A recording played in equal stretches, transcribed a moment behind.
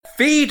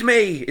Feed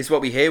me is what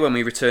we hear when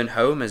we return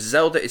home, as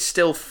Zelda is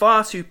still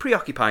far too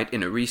preoccupied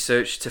in her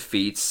research to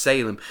feed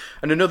Salem.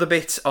 And another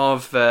bit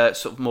of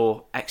sort of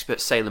more expert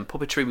Salem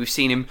puppetry. We've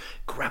seen him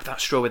grab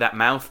that straw with that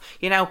mouth.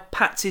 He now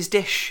pats his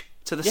dish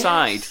to the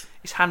side.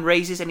 His hand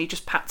raises and he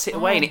just pats it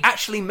away, and it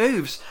actually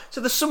moves.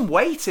 So there's some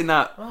weight in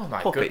that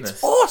puppet. Goodness.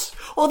 It's awesome.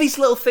 All these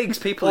little things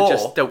people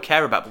just don't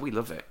care about, but we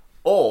love it.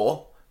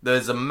 Or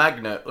there's a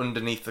magnet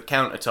underneath the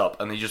countertop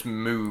and they just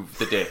move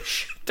the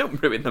dish. Don't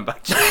ruin the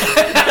magic.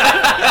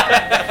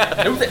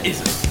 No, there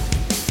isn't.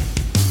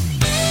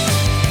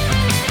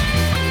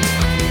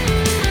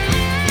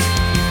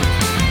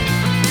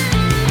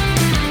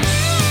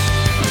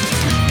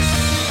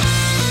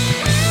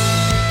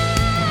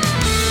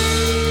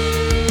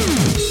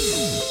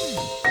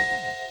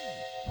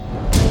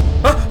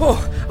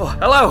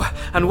 Hello,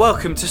 and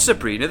welcome to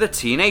Sabrina the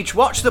Teenage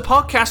Watch, the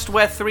podcast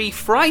where three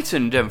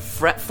frightened and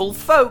fretful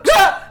folks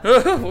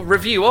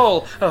review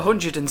all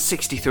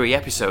 163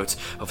 episodes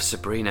of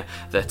Sabrina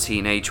the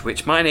Teenage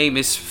Witch. My name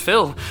is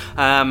Phil.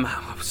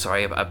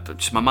 Sorry,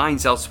 just my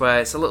mind's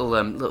elsewhere. It's a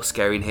little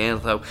scary in here,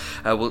 though.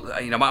 I'm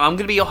going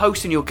to be your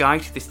host and your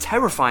guide to this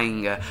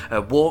terrifying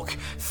walk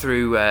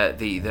through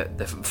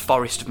the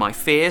forest of my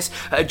fears.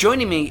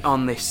 Joining me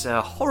on this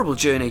horrible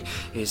journey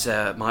is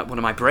one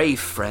of my brave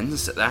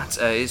friends. That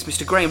is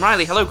Mr. Graham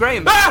Riley. Hello,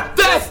 Graham. Ah!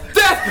 Death!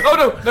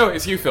 Oh no,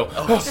 it's you, Phil.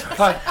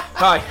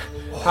 Hi.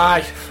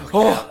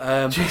 Oh,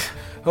 jeez.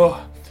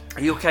 Oh,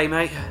 are you okay,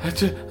 mate?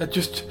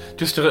 Just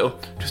a little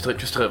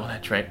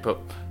head train, but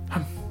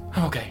I'm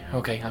okay.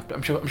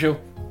 I'm sure.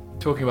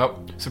 Talking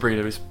about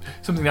Sabrina is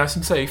something nice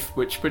and safe,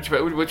 which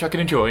I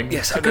can enjoy.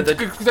 Yes, I can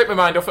take my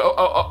mind off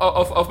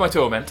my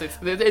torment.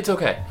 It's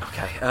okay.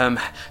 Okay.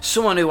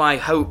 Someone who I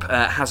hope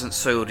hasn't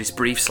soiled his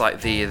briefs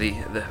like the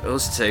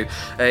us two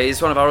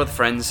is one of our other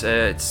friends.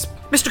 It's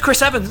Mr.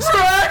 Chris Evans.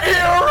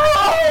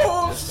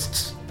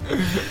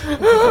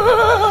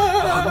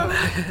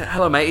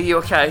 Hello, mate. Are you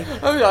okay?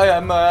 Oh, I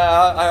am.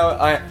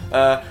 My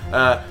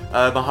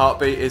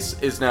heartbeat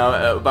is now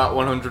at about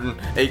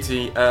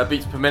 180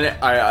 beats per minute.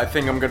 I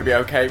think I'm going to be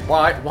okay.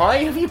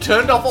 Why have you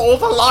turned off all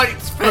the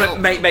lights, Phil?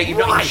 Mate, you've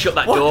not even shut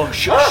that door.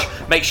 Shush.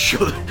 Mate,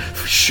 shut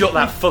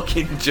that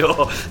fucking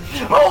door.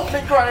 Hold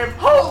me, Graham.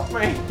 Hold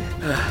me.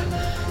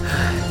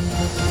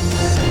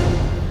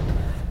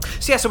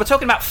 So we're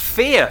talking about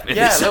fear in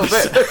this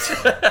episode.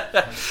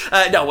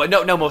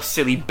 No more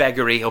silly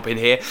beggary up in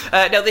here.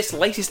 This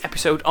latest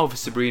episode of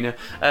Sabrina,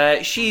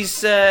 she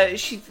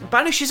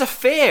banishes a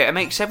fear and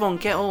makes everyone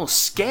get all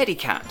scaredy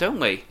cat, don't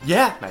we?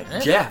 Yeah, mate.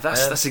 Yeah,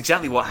 that's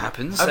exactly what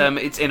happens.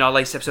 It's in our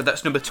latest episode.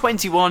 That's number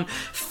 21.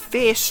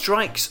 Fear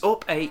strikes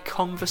up a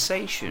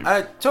conversation.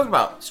 Talking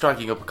about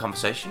striking up a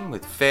conversation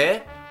with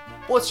fear.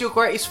 What's your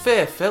greatest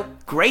fear, Phil?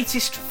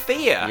 Greatest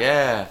fear?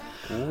 Yeah.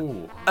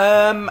 Ooh.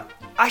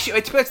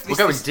 Actually, we're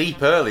going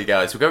deep early,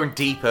 guys. We're going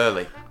deep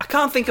early. I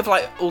can't think of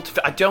I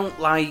don't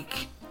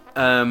like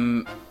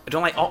octopus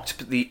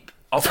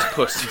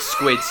and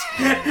squids.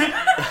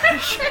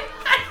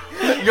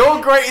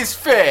 Your greatest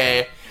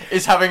fear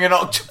is having an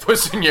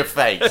octopus in your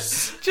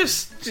face.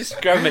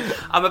 just go.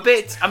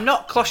 I'm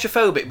not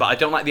claustrophobic, but I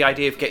don't like the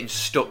idea of getting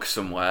stuck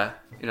somewhere.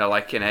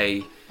 Like in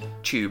a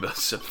tube or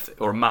something,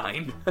 or a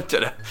mine. I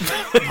don't know.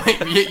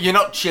 You're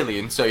not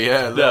Chilean, so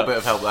yeah, a little bit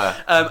of help there.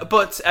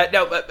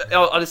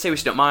 On a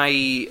serious note,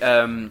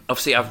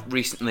 obviously I've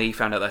recently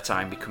found out that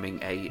I'm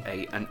becoming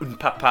an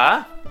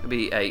unpapa,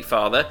 be a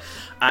father,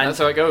 and that's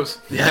how it goes.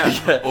 Yeah.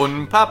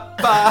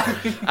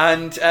 Unpapa.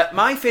 And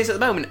my fears at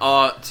the moment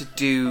are to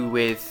do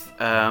with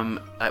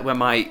when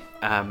my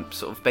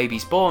sort of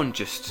baby's born.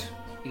 Just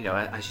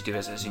as you do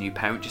as a new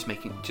parent,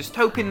 just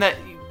hoping that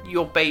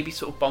your baby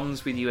sort of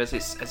bonds with you as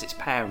its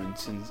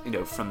parent, and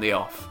from the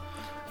off.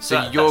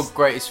 So your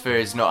greatest fear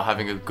is not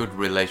having a good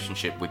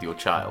relationship with your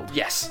child.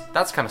 Yes,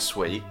 that's kind of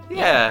sweet.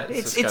 Yeah,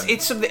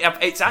 it's something.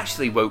 I've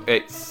actually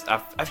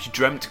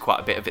dreamt quite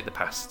a bit of it the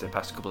past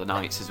couple of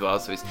nights as well.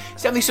 So it's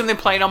definitely something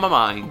playing on my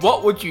mind.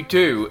 What would you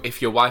do if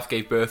your wife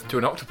gave birth to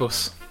an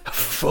octopus?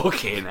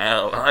 Fucking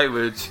hell, I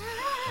would.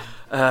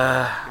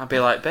 I'd be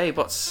like, babe,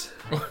 what's?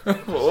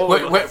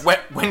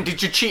 When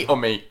did you cheat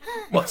on me?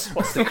 What's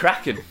the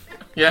Kraken?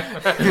 Yeah.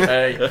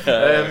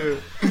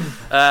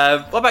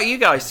 What about you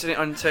guys? Turn it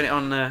on. See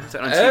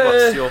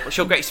what's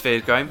your greatest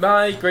fear, Graham?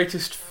 My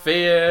greatest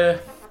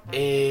fear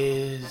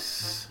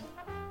is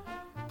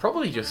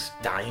probably just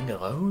dying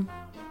alone.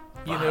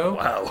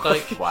 Wow.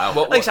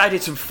 Wow. At least I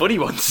did some funny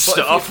ones to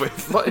start off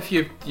with. What if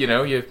your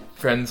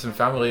friends and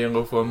family and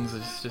loved ones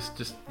is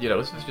just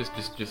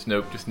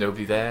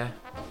nobody there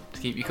to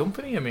keep you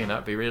company? I mean,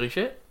 that'd be really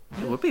shit.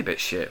 It would be a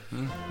bit shit.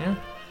 Yeah.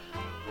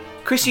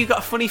 Chris, you got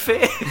a funny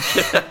fear?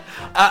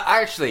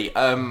 Actually,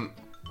 I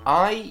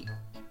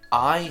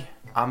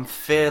am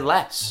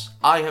fearless.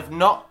 I have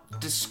not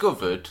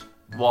discovered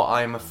what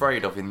I am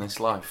afraid of in this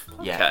life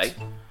yet. Okay.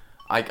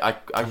 I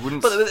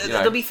wouldn't. But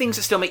there'll be things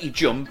that still make you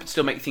jump,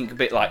 still make you think a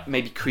bit, like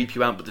maybe creep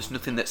you out. But there's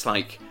nothing that's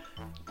like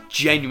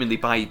genuinely,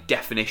 by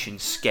definition,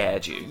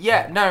 scared you.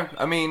 Yeah. No.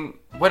 I mean,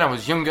 when I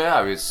was younger,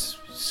 I was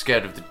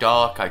scared of the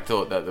dark. I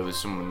thought that there was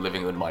someone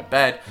living under my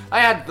bed. I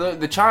had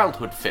the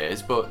childhood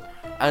fears, but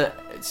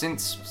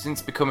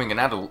since becoming an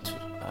adult,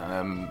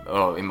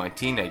 or in my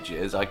teenage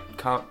years, I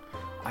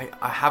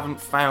haven't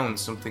found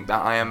something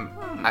that I am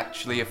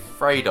actually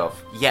afraid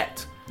of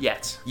yet.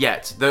 Yet.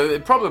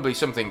 There's probably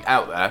something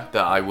out there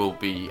that I will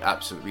be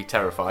absolutely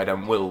terrified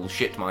and will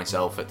shit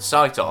myself at the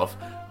sight of,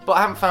 but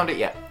I haven't found it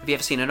yet. Have you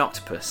ever seen an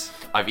octopus?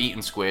 I've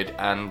eaten squid,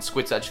 and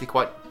squid's actually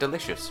quite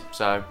delicious.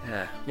 So,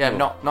 Yeah. I'm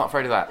not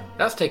afraid of that.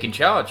 That's taking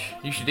charge.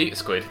 You should eat a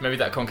squid. Maybe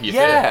that'll conquer your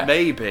Yeah. fear.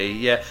 Maybe,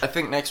 yeah. I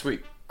think next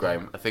week,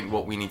 Graham, I think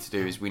what we need to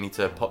do is we need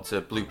to pop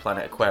to Blue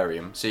Planet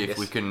Aquarium, see if Yes.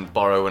 we can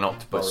borrow an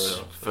octopus,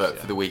 for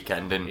the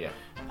weekend, and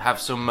have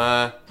some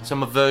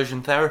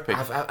aversion therapy.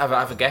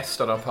 Have a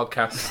guest on our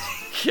podcast.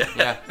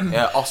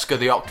 Yeah, Oscar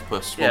the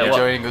Octopus will Yeah, be what-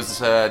 joining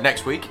us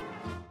next week.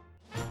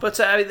 But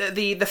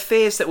the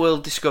fears that we'll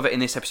discover in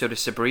this episode of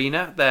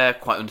Sabrina, they're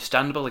quite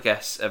understandable, I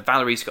guess.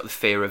 Valerie's got the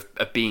fear of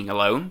being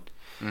alone,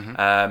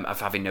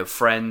 of having no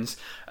friends.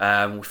 We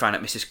find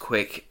out Mrs.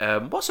 Quick.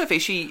 What's her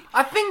fear?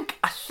 I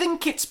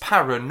think it's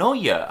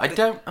paranoia. I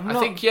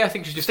think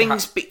she's just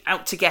Things be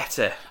out to get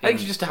her. I think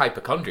she's just a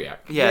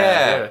hypochondriac.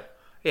 Yeah,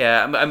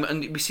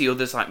 and we see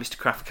others like Mr.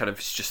 Kraft kind of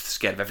is just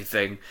scared of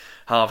everything.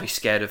 Harvey's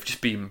scared of just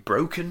being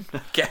broken,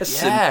 I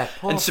guess. Yeah,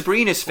 and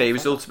Sabrina's fear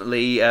is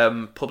ultimately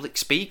public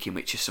speaking,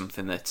 which is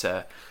something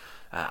that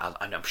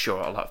I'm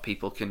sure a lot of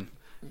people can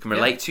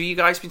relate to. You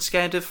guys been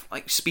scared of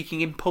like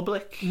speaking in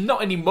public?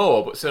 Not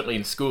anymore, but certainly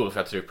in school, if I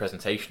had to do a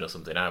presentation or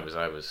something, I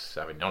was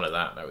having none of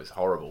that. That was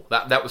horrible.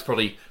 That was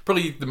probably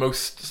the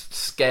most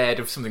scared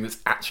of something that's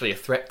actually a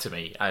threat to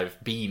me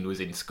I've been was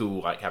in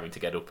school, like having to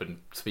get up and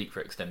speak for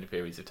extended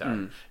periods of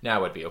time.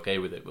 Now I'd be okay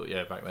with it, but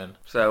yeah, back then.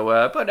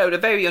 So, but no, they're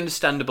very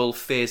understandable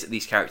fears that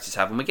these characters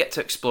have, and we get to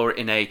explore it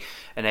in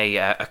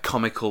a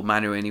comical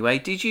manner. Anyway,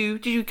 did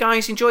you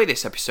guys enjoy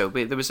this episode?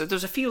 There was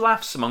a few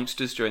laughs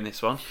amongst us during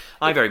this one.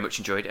 I very much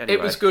enjoyed it. Anyway.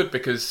 It was good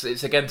because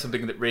it's again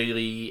something that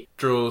really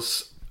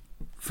draws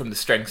from the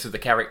strengths of the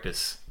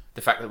characters.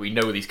 The fact that we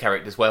know these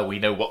characters well, we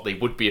know what they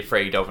would be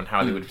afraid of and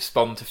how they would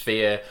respond to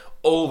fear.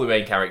 All the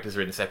main characters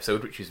are in this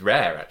episode, which is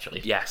rare actually.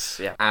 Yes,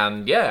 yeah.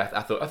 And yeah,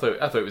 I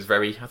thought it was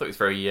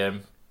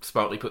very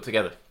smartly put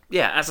together.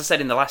 Yeah, as I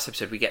said in the last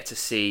episode, we get to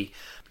see,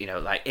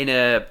 like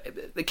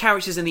the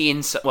characters in the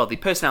inside, well, the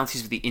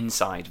personalities of the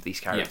inside of these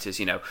characters.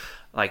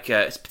 Like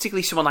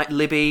particularly someone like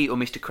Libby or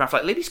Mr. Kraft.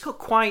 Like Libby's got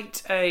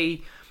quite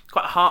a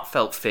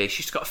heartfelt fear.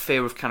 She's got a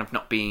fear of kind of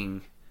not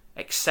being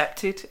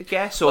accepted, I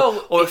guess,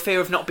 or a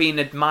fear of not being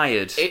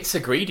admired. It's a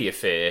greedier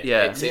fear.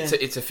 Yeah.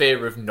 It's a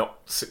fear of not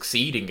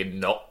succeeding and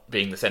not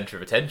being the centre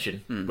of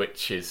attention,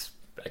 which is,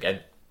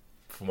 again,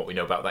 from what we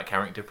know about that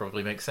character,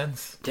 probably makes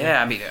sense.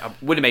 Yeah, I mean, it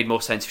would have made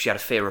more sense if she had a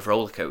fear of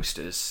roller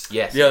coasters.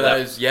 Yes.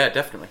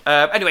 Definitely.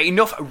 Anyway,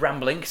 enough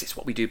rambling because it's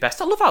what we do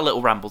best. I love our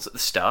little rambles at the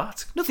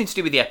start. Nothing to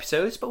do with the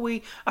episodes, but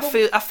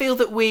I feel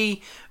that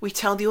we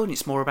tell the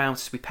audience more about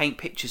us. We paint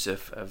pictures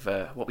of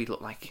what we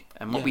look like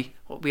and what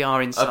we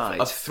are inside.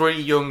 Of three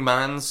young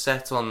men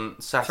sat on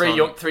Three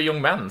young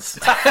mans.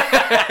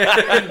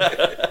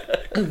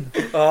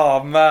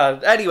 Oh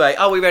man! Anyway,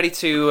 are we ready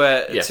to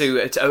Yes.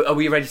 are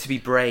we ready to be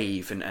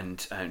brave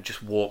and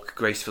just walk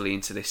gracefully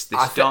into this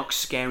dark,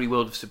 scary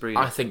world of Sabrina?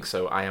 I think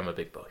so. I am a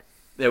big boy.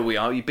 There we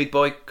are. You big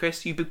boy,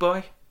 Chris. You big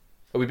boy.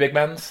 Are we big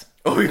mans?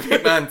 Oh, we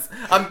big man.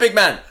 I'm big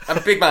man.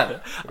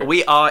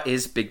 We are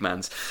big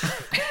mans.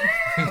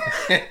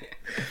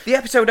 The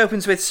episode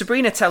opens with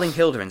Sabrina telling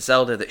Hilda and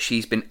Zelda that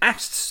she's been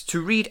asked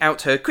to read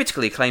out her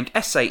critically acclaimed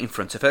essay in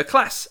front of her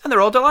class, and they're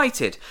all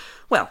delighted.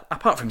 Well,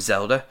 apart from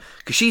Zelda,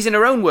 because she's in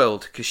her own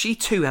world, because she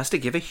too has to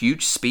give a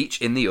huge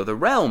speech in the other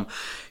realm.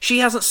 She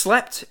hasn't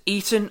slept,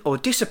 eaten, or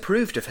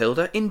disapproved of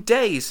Hilda in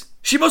days.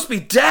 She must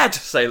be dead,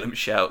 Salem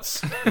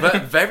shouts.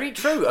 But very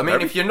true. I mean,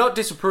 if you're not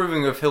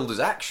disapproving of Hilda's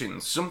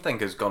actions, something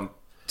has gone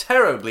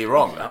terribly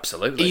wrong.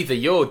 Absolutely. Either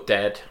you're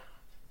dead,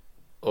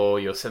 or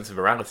your sense of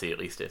morality at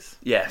least is.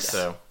 Yes.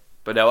 So,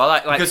 But no, I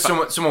like Because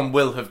someone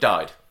will have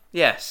died.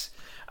 Yes.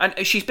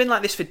 And she's been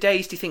like this for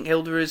days. Do you think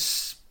Hilda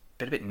has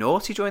been a bit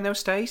naughty during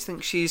those days?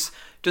 Think she's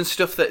done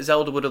stuff that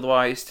Zelda would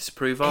otherwise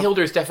disapprove of?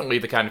 Hilda is definitely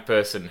the kind of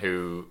person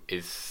who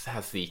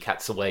has the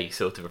cat's away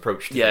sort of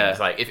approach to Yeah. things.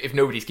 Like, if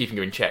nobody's keeping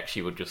her in check,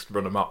 she would just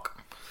run amok.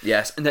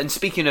 Yes, and then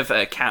speaking of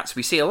cats,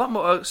 we see a lot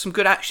more some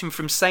good action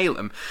from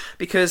Salem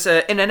because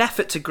in an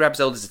effort to grab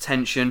Zelda's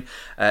attention,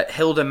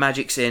 Hilda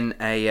magics in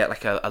a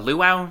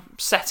luau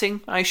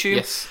setting, I assume.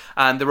 Yes.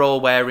 And they're all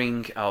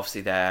wearing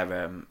obviously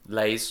their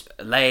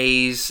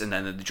Lays. and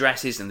then the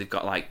dresses, and they've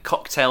got like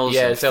cocktails.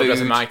 Yeah, and Zelda has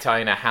a food. Mai Tai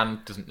in her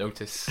hand, doesn't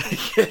notice.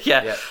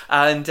 Yeah.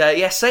 And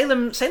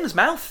Salem's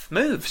mouth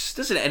moves,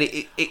 doesn't it?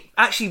 And it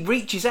actually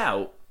reaches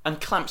out and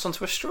clamps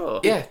onto a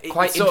straw. Yeah,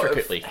 quite sort of-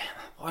 intricately.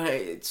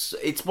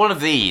 It's one of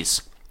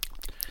these.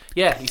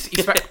 Yeah,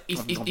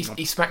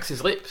 he smacks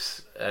his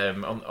lips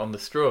on the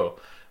straw.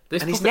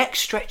 This and his puppet- neck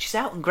stretches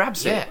out and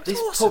grabs Yeah, it. It's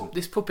awesome.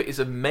 this puppet is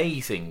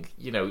amazing.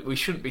 You know, we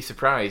shouldn't be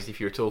surprised if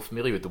you're at all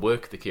familiar with the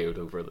work of the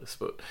Kyoto brothers,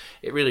 but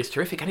it really is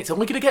terrific, and it's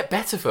only going to get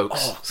better, folks.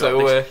 Oh, God,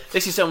 so,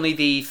 this is only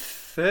the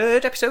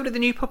 3rd episode of the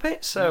new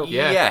puppet, so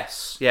Yeah.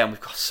 Yes. yeah, and we've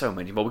got so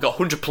many more. We've got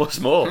 100 plus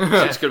more.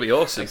 So it's going to be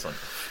awesome. excellent.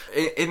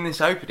 In this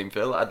opening,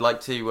 Phil, I'd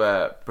like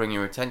to bring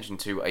your attention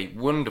to a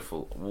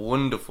wonderful,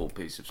 wonderful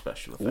piece of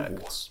special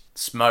effects.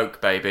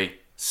 Smoke, baby.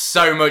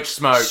 So much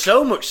smoke.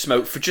 So much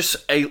smoke for just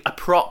a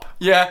prop.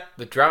 Yeah.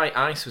 The dry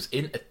ice was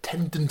in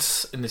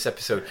attendance in this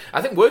episode.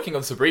 I think working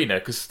on Sabrina,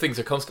 because things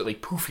are constantly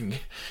poofing,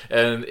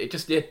 it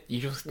just you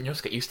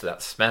just get used to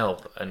that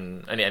smell.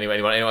 And anyone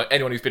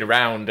who's been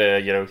around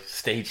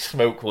stage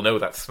smoke will know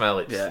that smell.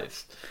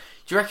 It's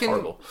Do you reckon?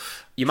 horrible.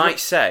 You might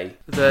say,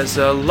 there's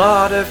a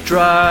lot of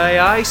dry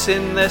ice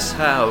in this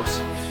house.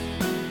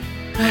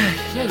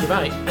 Yeah, you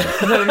might.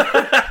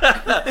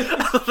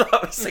 That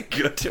was a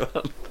good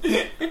one.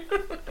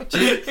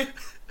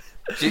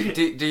 Do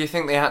you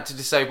think they had to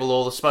disable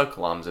all the smoke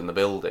alarms in the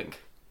building?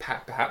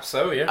 Perhaps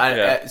so. Yeah.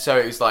 And, so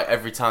it was like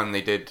every time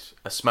they did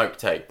a smoke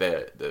take,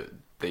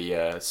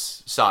 the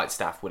site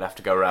staff would have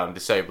to go around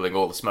disabling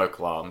all the smoke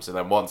alarms, and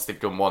then once they've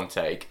done one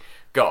take,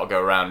 got to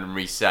go around and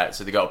reset.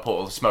 So they got to put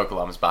all the smoke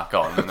alarms back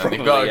on, and then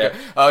they've got to go,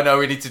 oh no,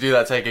 we need to do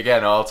that take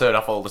again. Or I'll turn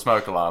off all the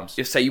smoke alarms.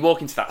 You say you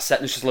walk into that set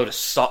and there's just a load of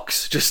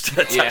socks just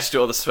attached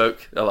to all the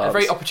smoke alarms. A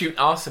very opportune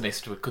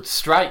arsonist could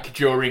strike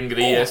during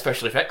the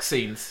special effects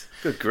scenes,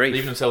 Good grief.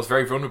 leaving themselves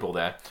very vulnerable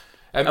there.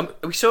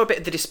 We saw a bit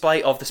of the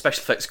display of the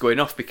special effects going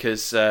off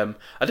because I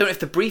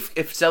don't know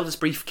if Zelda's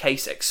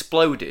briefcase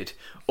exploded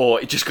or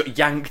it just got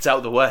yanked out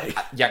of the way.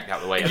 Yanked out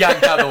of the way.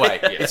 Yanked out of the way.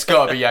 It's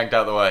got to be yanked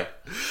out of the way.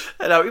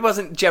 No, it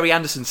wasn't Jerry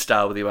Anderson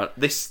style with the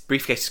this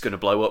briefcase is going to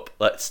blow up.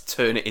 Let's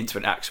turn it into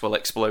an actual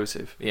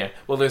explosive. Yeah,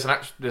 well,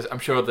 I'm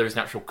sure there's an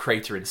actual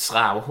crater in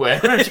Slough where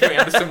Jerry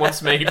Anderson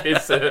once made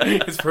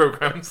his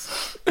programs.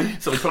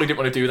 So they probably didn't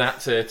want to do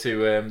that to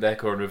their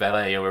corner of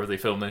LA or wherever they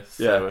filmed this.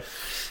 So,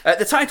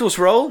 The titles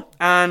roll,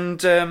 and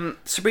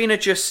Sabrina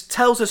just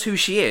tells us who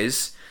she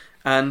is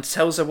and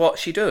tells her what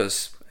she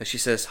does. And she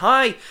says,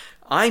 "Hi,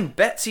 I'm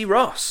Betsy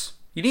Ross.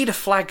 You need a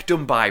flag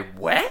done by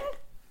when?"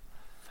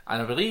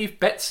 and I believe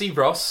Betsy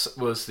Ross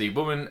was the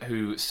woman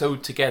who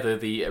sewed together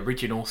the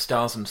original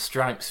Stars and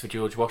Stripes for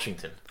George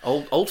Washington.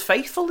 Old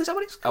Faithful, is that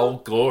what it's called?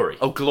 Old Glory.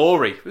 Oh,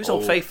 Glory. Who's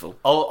Old Faithful?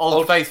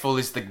 Old Faithful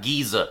is the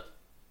geezer.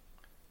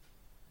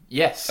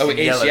 Yes. Oh, it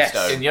is, yes.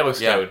 Yellowstone. In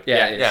Yellowstone.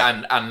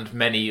 Yeah. And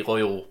many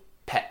loyal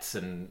pets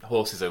and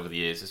horses over the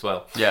years as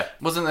well. Yeah.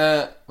 Wasn't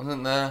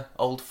there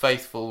Old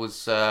Faithful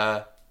was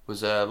a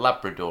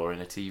Labrador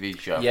in a TV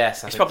show?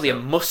 Yes, It's probably a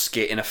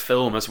musket in a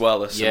film as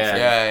well as something.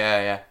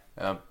 Yeah.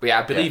 Yeah. But yeah,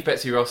 I believe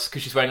Betsy Ross,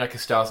 because she's wearing like a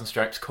Stars and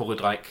Stripes coloured,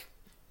 like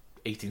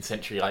 18th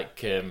century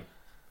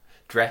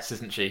dress,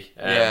 isn't she?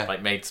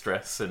 Like maid's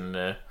dress,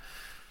 and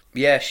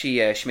Yeah, she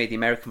made the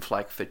American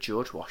flag for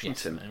George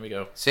Washington. there we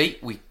go. See,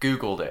 we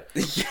Googled it.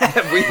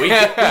 Yeah,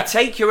 we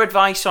take your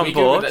advice on We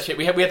board. googled that shit.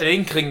 We had an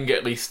inkling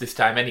at least this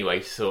time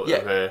anyway, sort Yeah.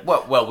 of.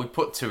 Well, we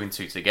put two and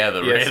two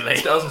together, Yes, really.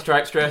 Stars and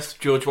Stripes dress.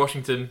 George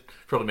Washington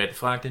probably made the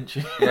flag, didn't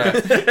she?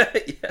 Yeah.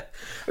 Yeah,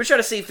 we're trying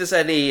to see if there's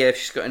any, if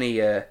she's got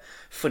any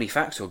funny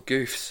facts or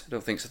goofs. I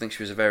don't think so. I think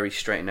she was a very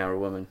straight and narrow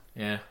woman.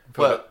 Yeah.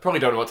 Well- Probably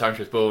don't know what time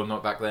she was born.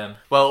 Not back then.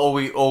 Well,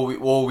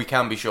 all we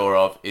can be sure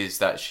of is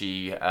that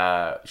she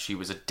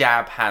was a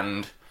dab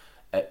hand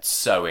at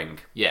sewing.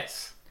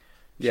 Yes.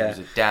 She was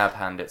a dab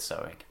hand at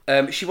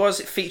sewing. She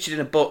was featured in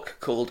a book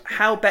called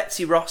How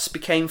Betsy Ross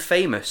Became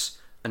Famous,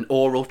 an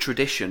Oral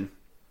Tradition.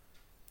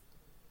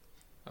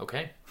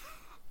 Okay.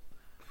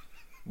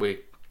 We're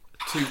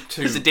too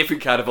It's a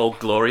different kind of Old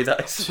Glory,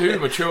 that is. too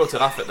mature to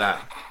laugh at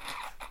that.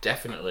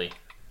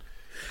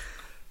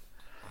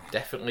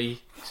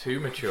 Definitely too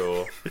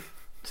mature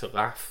to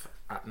laugh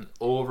at an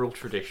oral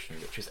tradition,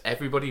 which, as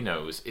everybody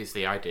knows, is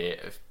the idea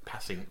of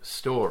passing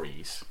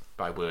stories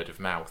by word of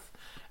mouth.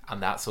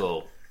 And that's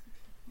all.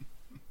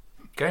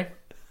 Okay?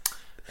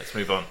 Let's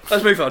move on.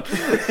 Let's move on.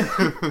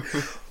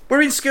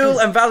 We're in school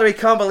and Valerie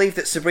can't believe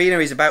that Sabrina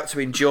is about to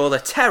endure the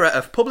terror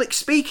of public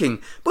speaking,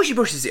 but she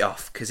brushes it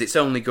off because it's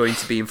only going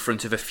to be in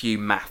front of a few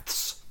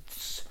maths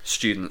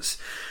students.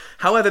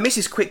 However,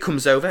 Mrs. Quick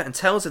comes over and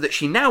tells her that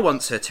she now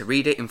wants her to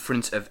read it in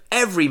front of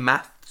every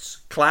maths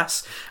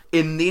class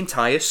in the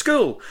entire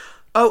school.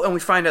 Oh, and we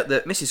find out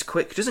that Mrs.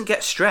 Quick doesn't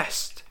get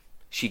stressed.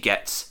 She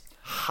gets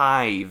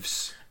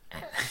hives.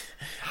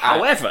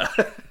 However,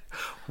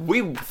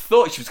 we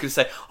thought she was going to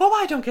say, "Oh,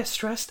 I don't get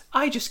stressed.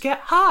 I just get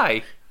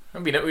high."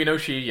 And we know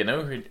she,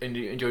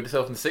 enjoyed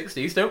herself in the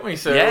 60s, don't we?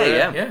 So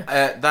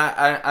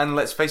Yeah. And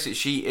let's face it,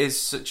 she is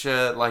such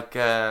a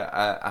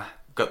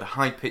got the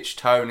high pitched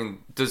tone and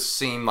does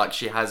seem like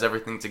she has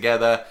everything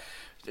together.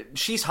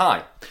 She's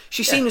high.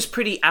 She seems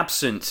pretty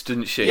absent,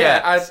 doesn't she?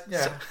 Yeah.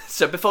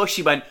 So before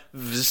she went,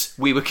 vzz,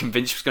 we were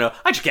convinced she was going to,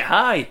 "I just get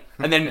high."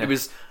 And then it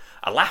was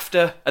a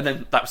laughter, and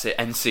then that was it,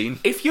 end scene.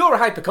 If you're a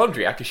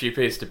hypochondriac, as she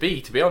appears to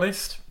be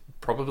honest,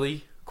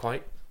 probably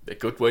quite a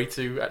good way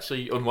to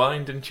actually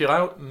unwind and chill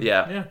out. And,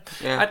 Yeah.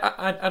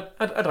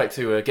 I'd like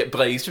to get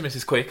blazed with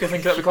Mrs. Quick. I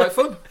think that'd be quite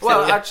fun.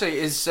 Well, So, actually,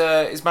 is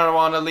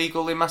marijuana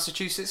legal in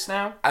Massachusetts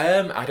now?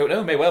 I don't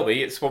know. May well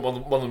be. It's one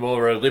of the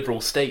more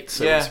liberal states,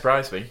 so it wouldn't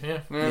surprise me. Yeah.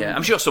 Yeah,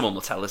 I'm sure someone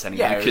will tell us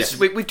anyway, Yeah, because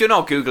we've done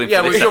our Googling Yeah,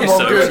 for we've this done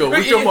one episode. Google.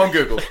 We've done one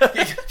Google.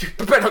 You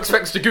better not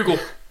expect us to Google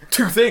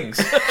 2 things.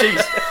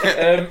 Jeez.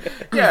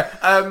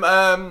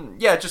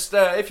 Just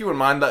if you wouldn't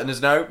mind letting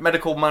us know,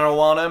 medical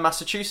marijuana,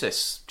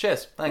 Massachusetts.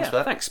 Cheers. Thanks for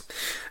that. Thanks.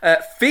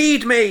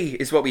 Feed me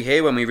is what we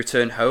hear when we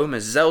return home,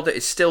 as Zelda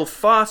is still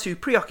far too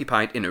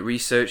preoccupied in her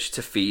research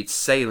to feed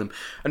Salem.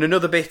 And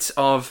another bit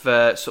of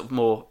sort of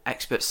more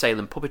expert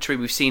Salem puppetry.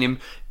 We've seen him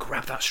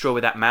grab that straw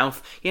with that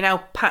mouth. He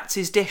now pats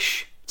his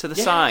dish to the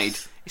side.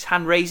 His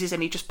hand raises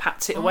and he just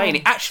pats it away, and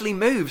it actually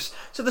moves.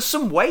 So there's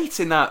some weight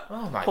in that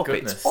my puppet.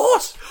 goodness. It's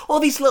awesome. All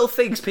these little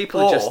things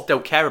people Or- just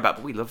don't care about,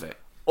 but we love it.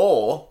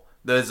 Or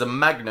there's a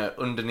magnet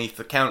underneath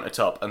the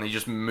countertop, and they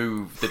just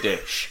move the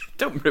dish.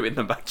 Don't ruin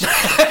the magic.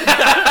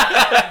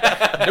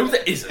 No,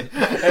 there isn't.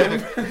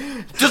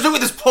 Just do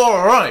with this paw,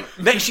 all right?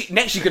 Next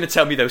you're going to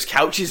tell me those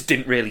couches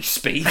didn't really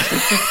speak.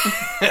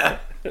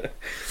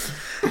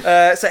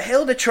 So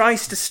Hilda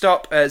tries to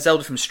stop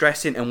Zelda from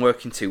stressing and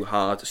working too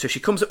hard, so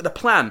she comes up with a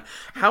plan.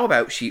 How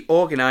about she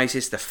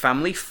organises the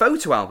family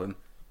photo album?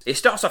 It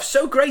starts off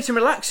so great and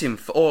relaxing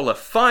for all of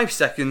 5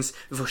 seconds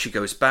before she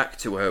goes back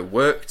to her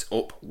worked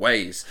up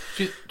ways.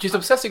 She's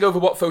obsessing over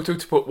what photo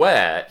to put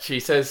where.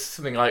 She says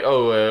something like,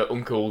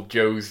 Uncle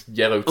Joe's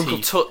yellow teeth. Uncle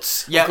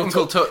Toots. Yeah,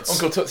 Uncle Toots.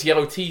 Uncle Toots'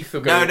 yellow teeth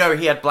will go... No,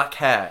 he had black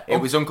hair. It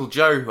was Uncle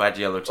Joe who had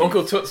yellow teeth.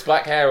 Uncle Toots'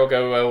 black hair will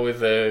go well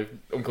with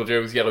Uncle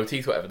Joe's yellow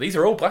teeth, whatever. These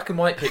are all black and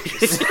white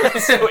pictures.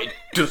 So it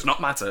does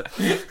not matter.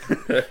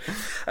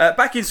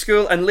 Back in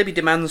school, and Libby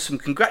demands some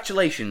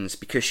congratulations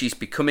because she's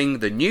becoming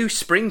the new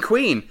spring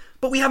queen.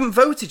 But we haven't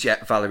voted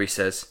yet, Valerie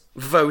says.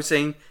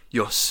 Voting?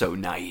 You're so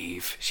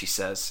naive, she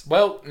says.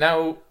 Well,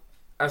 now,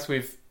 as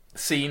we've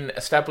seen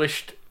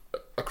established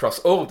across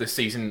all of this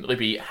season,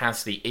 Libby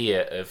has the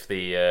ear of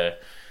the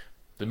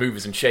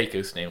movers and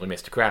shakers, namely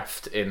Mr.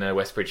 Kraft in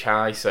Westbridge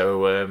High.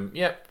 So,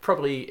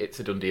 probably it's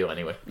a done deal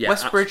anyway. Yeah,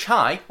 Westbridge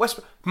High?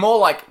 More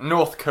like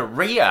North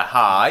Korea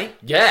High.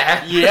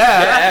 Yeah.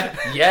 Yeah.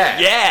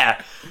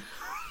 Yeah.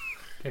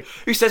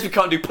 Who says we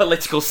can't do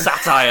political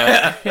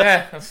satire?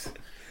 Yeah. That's...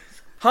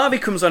 Harvey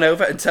comes on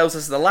over and tells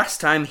us the last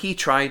time he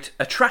tried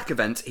a track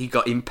event, he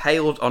got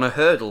impaled on a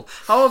hurdle.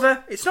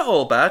 However, it's not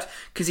all bad,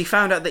 because he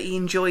found out that he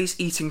enjoys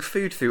eating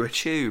food through a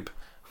tube.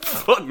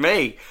 Fuck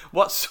me.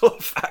 What sort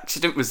of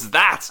accident was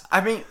that? I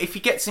mean, if he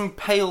gets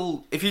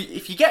impaled, if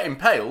you get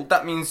impaled,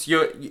 that means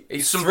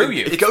it's through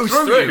you. It goes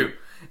goes through. you.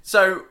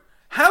 So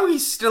how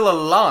he's still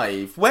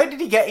alive? Where did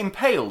he get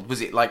impaled?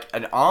 Was it like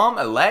an arm,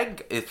 a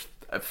leg,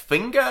 a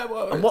finger?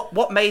 And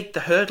what made the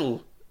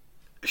hurdle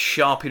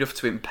sharp enough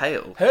to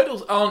impale?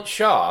 Hurdles aren't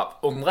sharp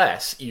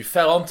unless you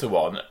fell onto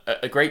one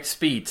at a great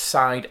speed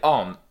side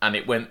on and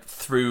it went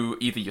through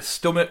either your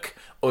stomach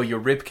or your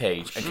rib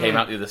cage and came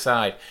out the other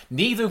side.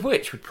 Neither of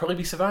which would probably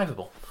be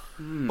survivable.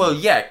 Well,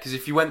 yeah, because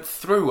if you went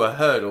through a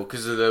hurdle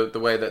because of the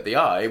way that they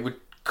are, it would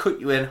cut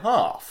you in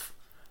half.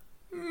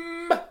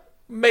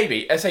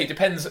 Maybe. I say it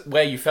depends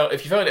where you fell.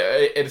 If you fell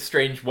in a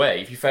strange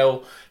way, if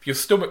your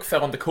stomach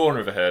fell on the corner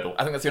of a hurdle,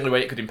 I think that's the only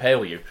way it could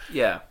impale you.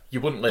 Yeah.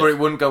 You wouldn't live. But it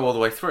wouldn't go all the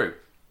way through.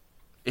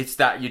 It's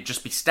that you'd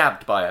just be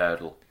stabbed by a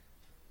hurdle.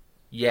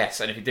 Yes,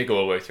 and if it did go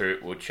all the way through,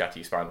 it would shatter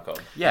your spinal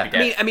column. Yeah. You'd be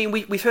dead. I mean,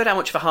 we've heard how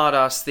much of a hard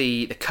ass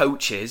the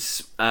coach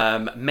is.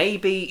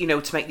 Maybe,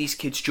 to make these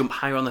kids jump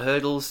higher on the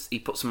hurdles, he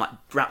put some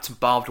wrapped some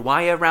barbed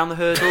wire around the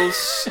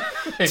hurdles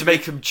to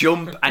make them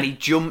jump, and he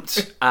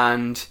jumped,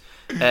 and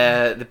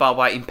the barbed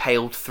wire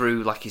impaled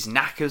through like his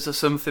knackers or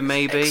something.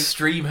 Maybe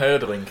Extreme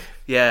hurdling.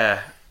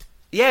 Yeah.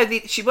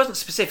 She wasn't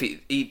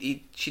specific.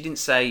 She didn't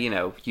say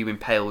you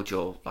impaled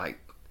your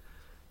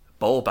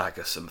ball bag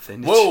or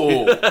something.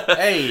 Whoa!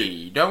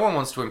 Hey, no one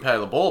wants to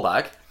impale a ball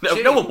bag.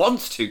 No one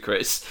wants to,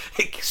 Chris.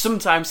 It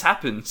sometimes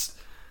happens.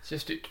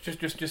 It's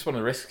just one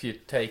of the risks you're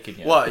taking.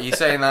 Yeah. What, are you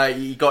saying that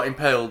he got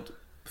impaled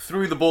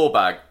through the ball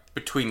bag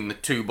between the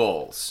two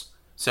balls?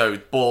 So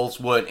balls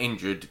weren't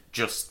injured,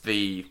 just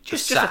the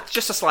sack.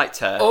 Just a slight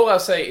tear. All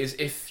I'll say is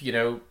if,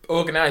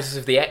 organisers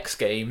of the X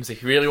Games,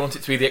 if you really want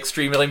it to be the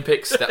Extreme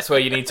Olympics, that's where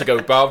you need to go.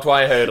 Barbed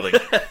wire hurdling.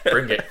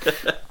 Bring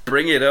it.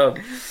 Bring it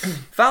on.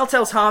 Val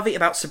tells Harvey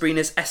about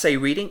Sabrina's essay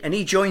reading, and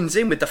he joins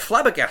in with the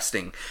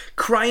flabbergasting.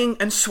 Crying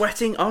and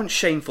sweating aren't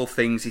shameful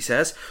things, he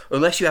says,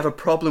 unless you have a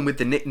problem with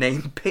the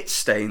nickname Pit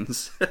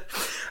Stains.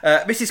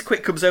 Mrs.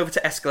 Quick comes over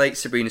to escalate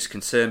Sabrina's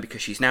concern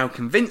because she's now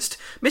convinced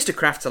Mr.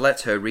 Kraft to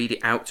let her read it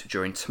out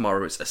during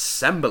tomorrow's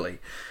assembly.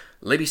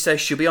 Libby says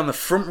she'll be on the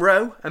front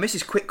row, and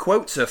Mrs. Quick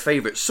quotes her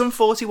favourite Sum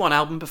 41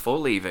 album before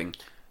leaving.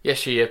 Yes,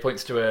 she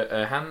points to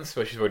her hands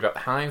where she's worried about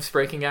the hives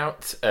breaking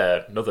out.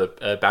 Another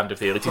band of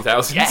the early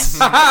 2000s. Yes!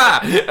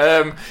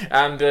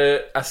 And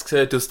asks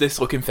her, does this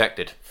look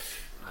infected?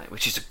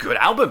 Which is a good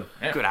album.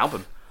 Yeah. Good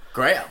album.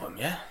 Great album,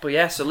 yeah. But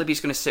yeah, so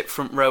Libby's going to sit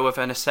front row of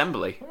an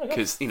assembly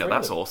because, you know,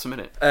 that's brilliant. awesome,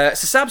 isn't it?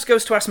 So Sabs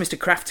goes to ask Mr.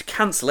 Kraft to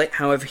cancel it,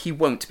 however he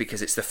won't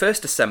because it's the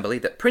first assembly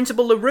that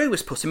Principal LaRue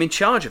has put him in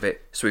charge of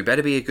it, so he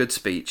better be a good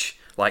speech.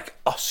 Like,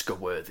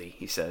 Oscar-worthy,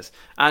 he says.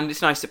 And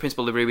it's nice that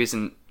Principal LaRue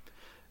isn't...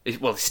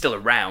 Well, he's still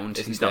around.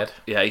 He's not dead.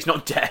 Yeah, he's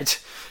not dead.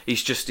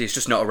 He's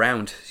just not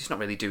around. He's not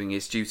really doing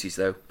his duties,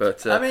 though.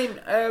 But I mean,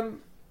 an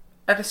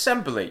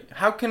assembly.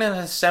 How can an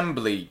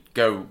assembly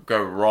go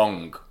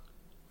wrong?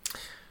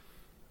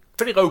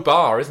 Pretty low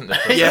bar, isn't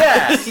it?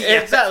 Yeah,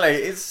 exactly.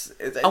 It's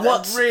and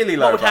what's really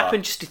low what would bar.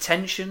 happen? Just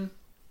detention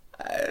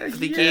for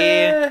the Yeah.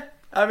 year.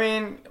 I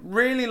mean,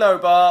 really low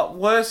bar.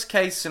 Worst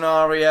case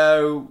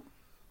scenario,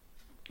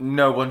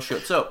 no one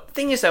shuts up.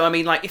 Thing is, though, I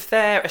mean, like if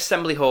their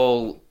assembly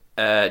hall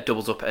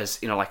doubles up as,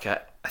 you know, like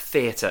a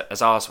theatre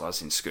as ours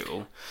was in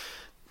school,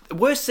 the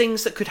worst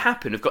things that could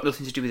happen have got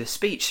nothing to do with a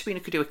speech. Sabrina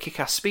could do a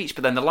kick-ass speech,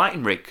 but then the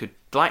lighting rig could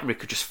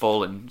just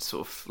fall and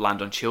sort of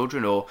land on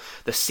children, or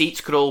the seats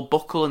could all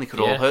buckle and they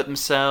could all hurt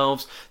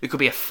themselves. There could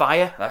be a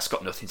fire. That's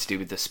got nothing to do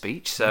with the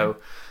speech. So,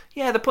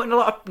 yeah, they're putting a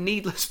lot of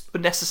needless,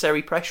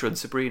 unnecessary pressure on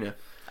Sabrina.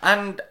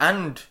 And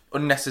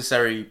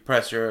unnecessary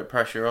pressure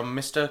on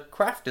Mr.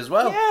 Kraft as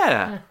well.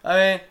 Yeah. I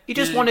mean, He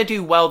does want to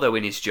do well, though,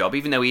 in his job.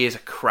 Even though he is a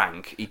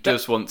crank, he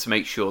does want to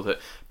make sure that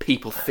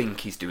people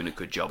think he's doing a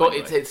good job. But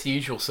anyway. it's the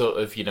usual sort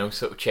of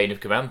chain of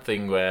command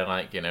thing where,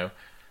 like, you know,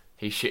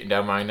 he's shitting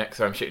down my neck,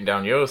 so I'm shitting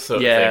down yours sort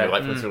of Yeah. thing.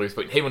 Like, he's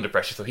putting him under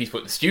pressure, so he's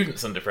putting the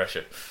students under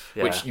pressure,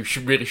 Yeah. which you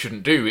really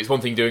shouldn't do. It's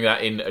one thing doing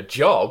that in a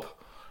job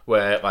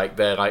where, like,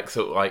 they're like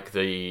sort of like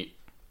the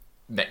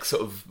next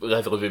sort of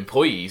level of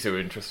employees who are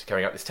interested in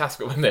carrying out this task,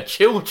 but when they're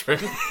children,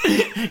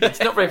 it's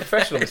not very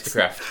professional, Mr.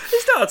 Kraft.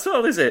 It's not at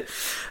all, is it?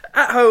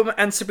 At home,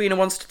 and Sabrina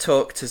wants to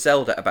talk to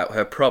Zelda about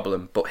her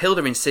problem, but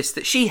Hilda insists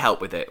that she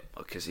help with it,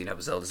 because, you know,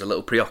 Zelda's a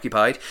little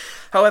preoccupied.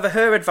 However,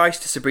 her advice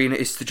to Sabrina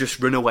is to just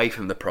run away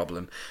from the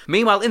problem.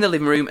 Meanwhile, in the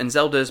living room, and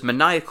Zelda's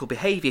maniacal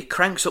behaviour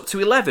cranks up to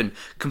 11,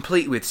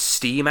 complete with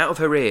steam out of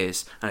her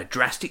ears and a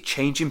drastic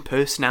change in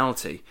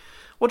personality.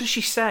 What does she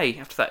say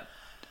after that?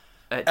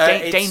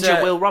 it's,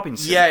 Danger Will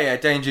Robinson. Yeah,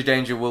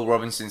 Danger Will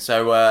Robinson.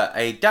 So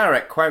a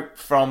direct quote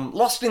from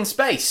Lost in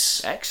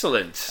Space.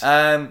 Excellent.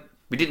 Um,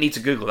 We didn't need to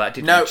Google that,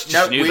 did we? No,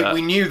 Just knew that.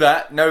 we knew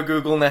that. No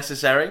Google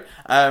necessary.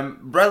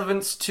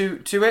 Relevance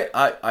to it,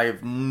 I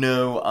have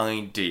no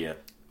idea.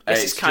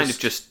 This is kind of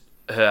just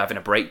her having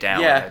a breakdown.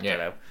 Yeah. You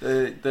know.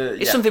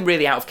 It's It's something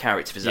really out of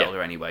character for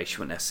Zelda anyway. She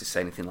wouldn't necessarily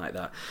say anything like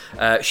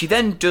that. She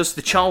then does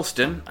the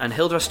Charleston, and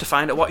Hilda has to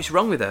find out what is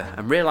wrong with her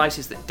and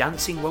realises that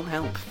dancing won't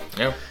help.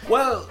 Yeah.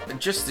 Well,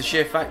 just the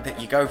sheer fact that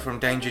you go from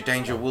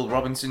Danger Will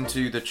Robinson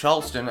to the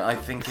Charleston, I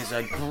think is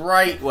a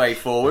great way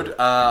forward.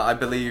 I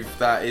believe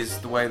that is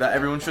the way that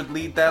everyone should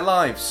lead their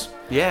lives.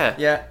 Yeah.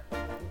 Yeah.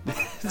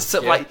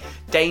 So, like,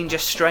 Danger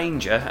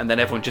Stranger, and then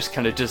everyone just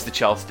kind of does the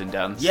Charleston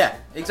dance. Yeah,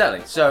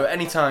 exactly. So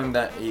anytime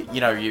that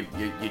you know your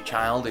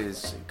child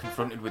is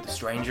confronted with a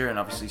stranger, and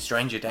obviously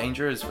stranger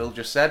danger, as Phil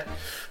just said,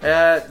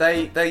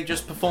 they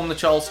just perform the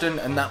Charleston,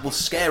 and that will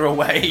scare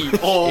away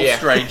all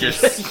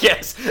strangers.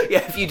 Yes. Yeah,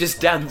 if you just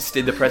danced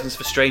in the presence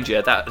of a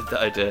stranger, that'd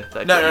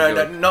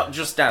No, not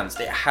just danced.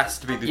 It has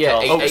to be the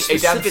Yeah, Charleston.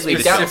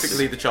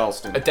 specifically the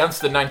Charleston. A dance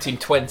to the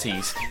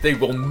 1920s, they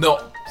will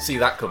not see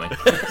that coming.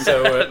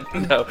 So,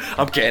 No,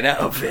 I'm getting out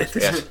of it.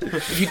 yeah.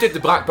 If you did the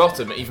Black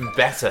Bottom, even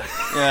better.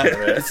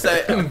 Yeah.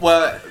 So,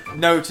 well,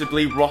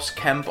 notably Ross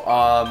Kemp,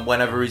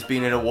 whenever he's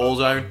been in a war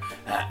zone,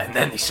 and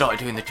then they started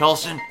doing the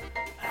Charleston,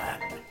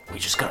 we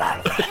just got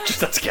out of there.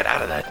 Just had to get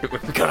out of there. We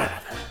got out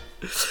of there.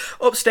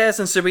 Upstairs,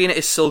 and Serena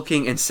is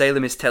sulking, and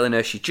Salem is telling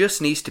her she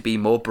just needs to be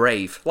more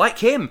brave, like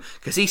him,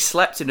 because he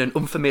slept in an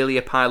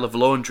unfamiliar pile of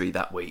laundry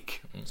that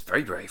week. It's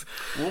very brave.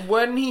 Well,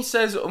 when he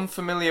says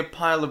unfamiliar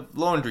pile of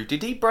laundry,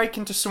 did he break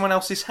into someone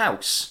else's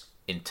house?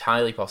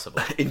 Entirely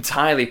possible.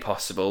 Entirely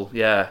possible,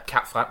 yeah.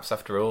 Cat flaps,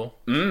 after all.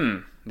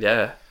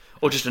 Yeah.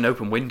 Or just an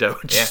open window,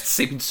 just Yeah.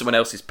 seeing someone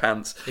else's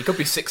pants. He could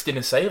be Sixteen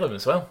of Salem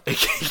as well. He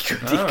could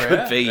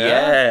yeah, be, yeah.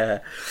 yeah.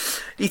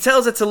 He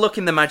tells her to look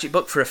in the magic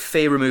book for a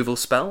fear removal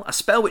spell, a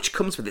spell which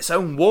comes with its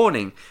own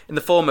warning, in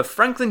the form of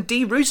Franklin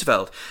D.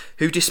 Roosevelt,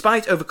 who,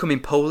 despite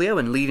overcoming polio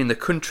and leading the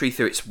country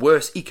through its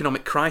worst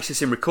economic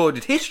crisis in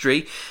recorded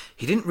history,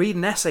 he didn't read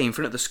an essay in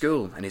front of the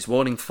school, and his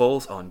warning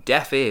falls on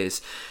deaf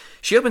ears.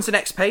 She opens the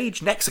next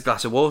page, necks a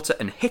glass of water,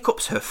 and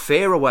hiccups her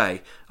fear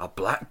away. A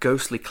black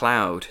ghostly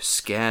cloud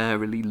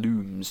scarily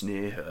looms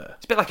near her.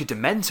 It's a bit like a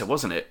Dementor,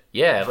 wasn't it?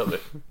 Yeah, a little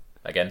bit.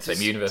 Again,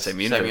 same universe. Same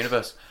Same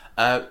universe.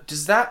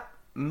 Does that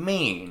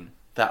mean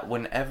that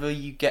whenever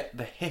you get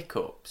the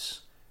hiccups,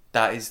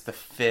 that is the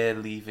fear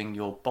leaving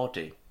your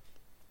body?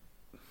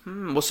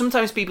 Well,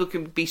 sometimes people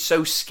can be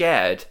so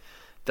scared,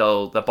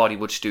 their body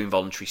will just do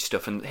involuntary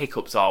stuff, and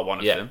hiccups are one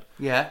of them.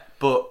 Yeah,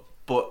 but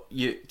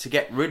you to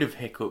get rid of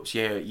hiccups,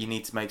 you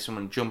need to make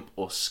someone jump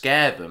or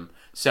scare them.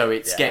 So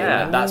it's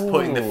that's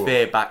putting the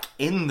fear back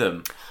in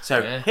them.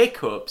 So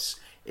hiccups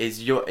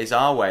is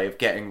our way of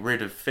getting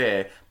rid of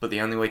fear, but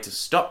the only way to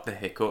stop the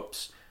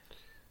hiccups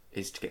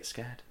is to get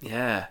scared.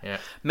 Yeah. Yeah.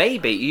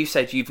 Maybe, you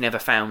said you've never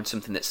found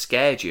something that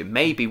scared you.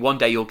 Maybe one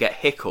day you'll get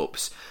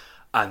hiccups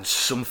and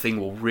something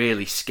will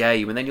really scare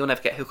you and then you'll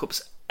never get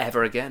hiccups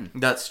ever again.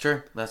 That's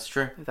true.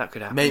 That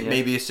could happen. yeah.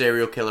 Maybe a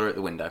serial killer at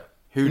the window.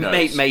 Who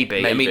knows?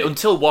 Maybe. I mean,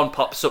 until one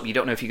pops up, you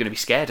don't know if you're going to be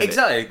scared of it.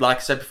 Exactly. Like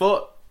I said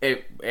before,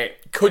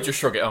 it Could just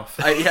shrug it off.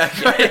 yeah,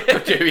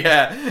 could do,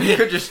 yeah.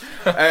 Could just,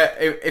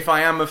 if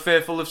I am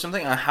fearful of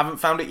something, I haven't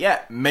found it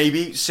yet.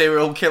 Maybe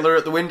serial killer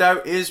at the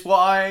window is what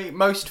I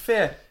most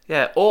fear.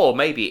 Yeah, or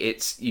maybe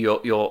it's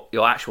your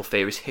actual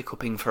fear is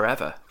hiccuping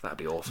forever. That'd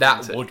be awful. That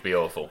wouldn't it? would be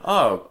awful.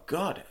 Oh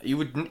God, you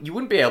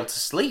wouldn't be able to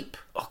sleep.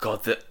 Oh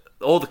God,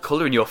 all the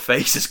colour in your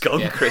face is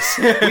gone, Chris.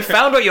 We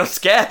found what you're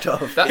scared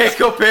of.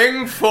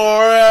 Hiccuping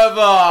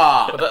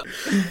forever.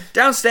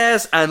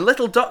 Downstairs, and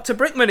little Dr.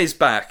 Brickman is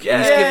back.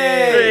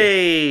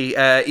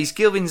 He's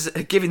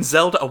giving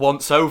Zelda a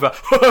once over.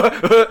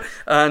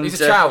 And He's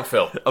a child,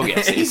 Phil. Oh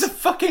yes, He's a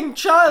fucking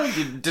child,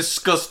 you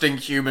disgusting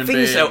human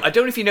being. So I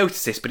don't know if you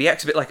noticed this, but he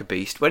acts a bit like a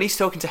beast when he's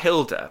talking to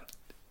Hilda.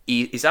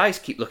 His eyes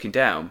keep looking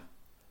down.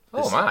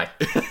 Oh my.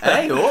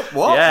 Hey,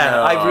 what? Yeah,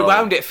 No. I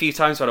rewound it a few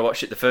times when I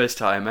watched it the first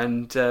time,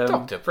 and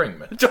Dr.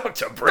 Brinkman.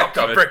 Dr.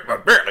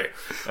 Brickman. really?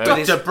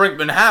 Dr.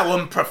 Brinkman, how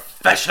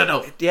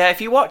unprofessional. Yeah, if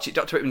you watch it,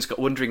 Dr. Brickman's got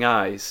wandering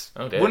eyes.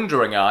 Oh dear.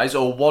 Wondering eyes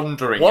or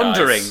wandering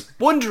eyes?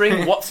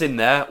 Wondering what's in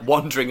there,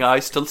 wandering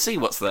eyes to see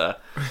what's there.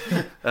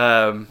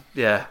 Yeah.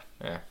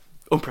 Yeah.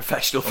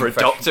 Unprofessional for a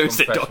doctor, is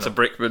it, Dr.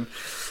 Brickman?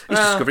 He's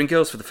discovering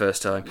girls for the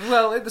first time.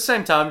 Well, at the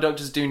same time,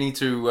 doctors do need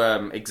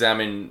to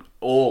examine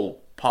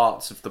all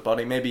parts of the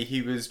body. Maybe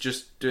he was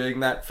just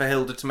doing that for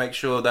Hilda to make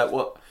sure that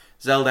what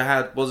Zelda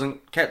had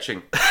wasn't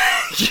catching.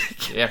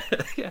 Yeah.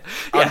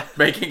 I'm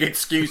making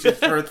excuses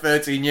for a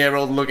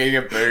 13-year-old looking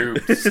at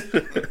boobs.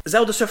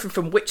 Zelda suffering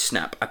from witch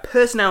snap, a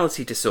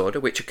personality disorder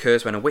which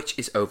occurs when a witch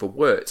is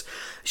overworked.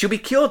 She'll be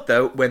cured,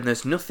 though, when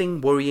there's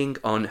nothing worrying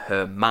on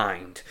her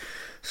mind.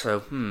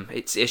 So,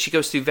 she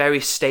goes through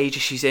various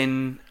stages. She's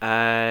in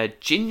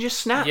Ginger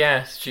Snap?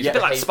 Yeah, she's a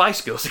bit like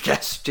Spice Girls, I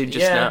guess. Ginger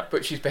Snap.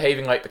 But she's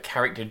behaving like the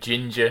character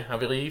Ginger, I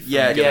believe.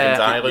 Yeah, from Gilligan's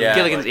Island. yeah.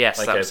 Gilligan's, yes,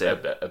 like that's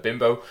it. a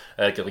bimbo.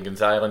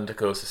 Gilligan's Island, of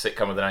course, a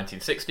sitcom of the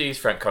 1960s.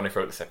 Frank Conniff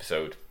wrote this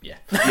episode. Yeah.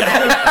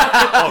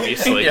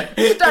 Obviously.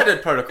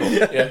 Standard protocol.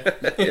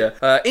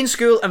 In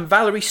school, and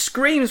Valerie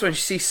screams when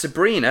she sees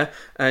Sabrina,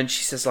 and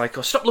she says, like,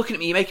 oh, stop looking at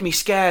me, you're making me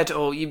scared,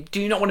 or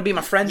do you not want to be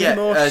my friend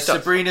anymore?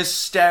 Sabrina's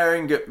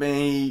staring at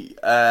me,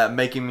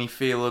 making me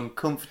feel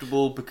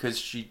uncomfortable because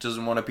she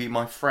doesn't want to be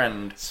my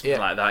friend. Something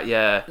like that,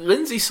 yeah.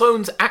 Lindsay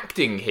Sloane's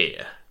acting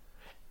here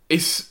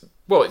is...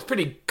 Well, it's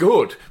pretty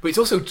good, but it's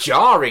also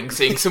jarring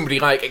seeing somebody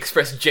like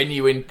express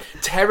genuine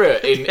terror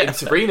in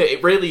Sabrina.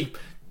 It really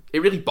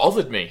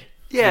bothered me,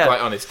 to be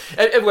quite honest.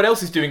 Everyone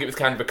else is doing it with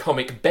kind of a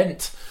comic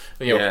bent.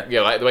 You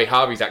know, like the way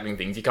Harvey's acting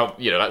things, you can't,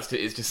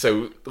 it's just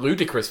so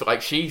ludicrous. But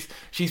like she's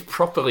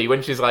properly,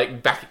 when she's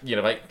like back,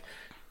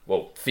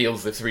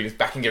 feels that Serena's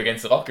backing her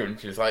against the locker and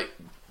she's like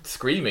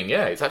screaming.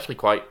 Yeah, it's actually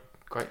quite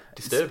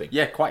disturbing.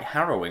 Quite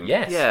harrowing.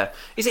 Yes. Yeah.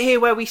 Is it here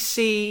where we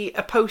see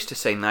a poster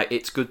saying that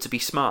it's good to be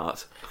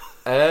smart?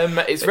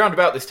 It's around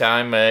about this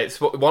time.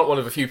 It's one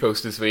of a few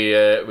posters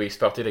we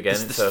spotted again.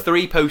 There's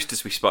 3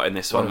 posters we spot in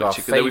this one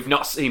that we've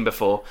not seen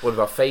before. One of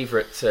our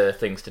favourite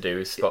things to do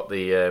is spot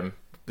the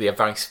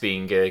advice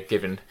being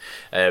given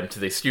to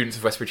the students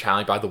of Westbridge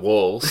High by the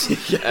walls.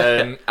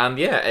 A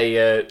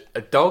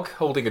dog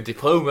holding a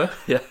diploma.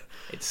 Yeah.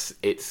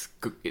 It's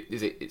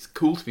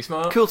cool to be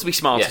smart. Cool to be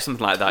smart, or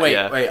something like that. Wait,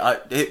 yeah.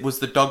 It was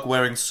the dog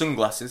wearing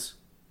sunglasses.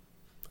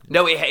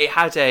 No, it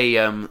had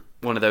a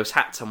one of those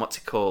hats on. What's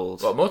it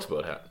called? What, a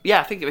motorboat hat? Yeah,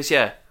 I think it was.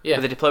 Yeah. Yeah.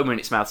 With a diploma in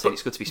its mouth, saying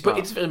it's good to be smart. But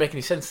it doesn't really make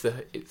any sense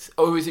that it's...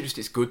 Oh, is it just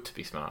it's good to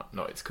be smart?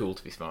 No, it's cool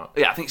to be smart.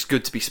 Yeah, I think it's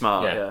good to be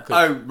smart. Yeah. Cool.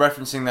 Oh,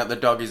 referencing that the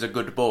dog is a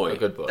good boy. A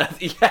good boy.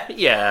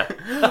 yeah.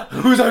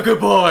 Who's a good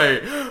boy?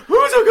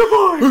 Who's a good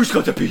boy? Who's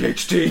got a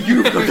PhD?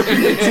 You've got a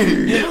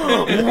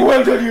PhD.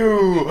 Well done,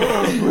 you.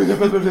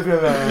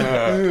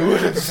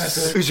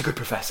 Who's a good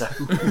professor?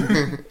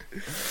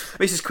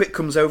 Mrs. Quick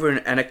comes over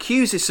and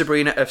accuses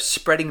Sabrina of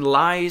spreading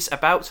lies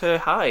about her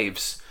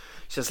hives.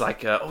 She says,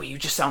 like, oh, you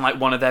just sound like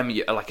one of them,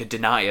 you're like a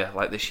denier,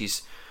 like that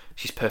she's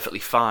perfectly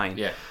fine.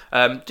 Yeah.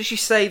 Does she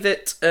say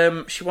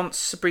that she wants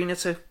Sabrina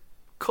to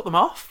cut them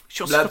off?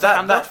 She wants to cut her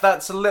hand off?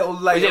 That's a little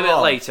later. Is it a bit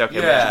later?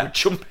 Okay, yeah. we're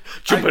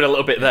jumping a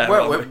little bit there.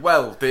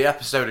 Well, the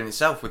episode in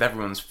itself, with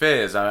everyone's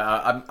fears,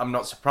 I'm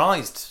not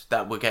surprised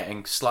that we're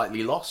getting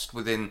slightly lost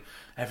within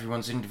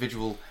everyone's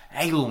individual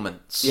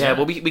ailments. Yeah,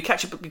 well, we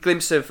catch a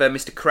glimpse of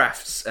Mr.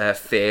 Kraft's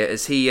fear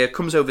as he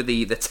comes over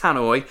the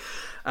tannoy,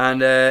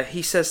 and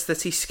he says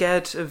that he's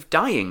scared of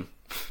dying.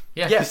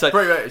 Yeah, He's like,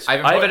 right.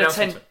 I have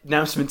an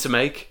announcement to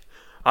make.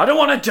 I don't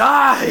want to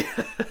die!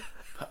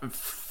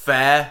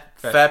 Fair.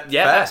 Yeah,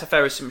 that's a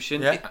fair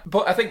assumption. Yeah.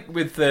 But I think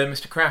with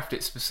Mr. Kraft,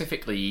 it's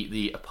specifically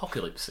the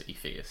apocalypse that he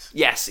fears.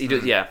 Yes, he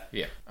does, yeah.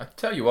 Yeah. I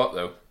tell you what,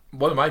 though,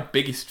 one of my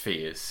biggest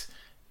fears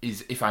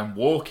is if I'm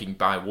walking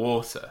by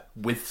water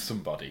with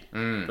somebody,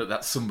 but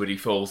that somebody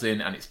falls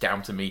in and it's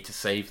down to me to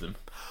save them.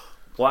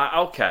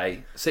 Wow.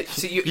 Okay. So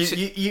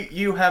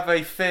You have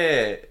a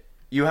fear.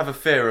 You have a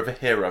fear of a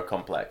hero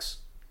complex.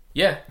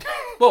 Yeah.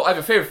 Well, I have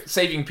a fear of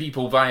saving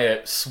people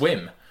via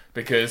swim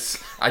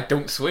because I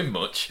don't swim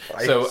much,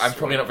 so I'm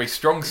probably not a very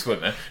strong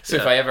swimmer. So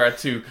if I ever had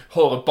to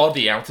haul a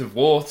body out of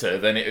water,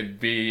 then it would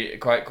be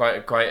quite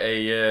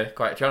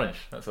a challenge.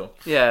 That's all.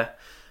 Yeah.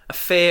 A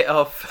fear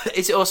of.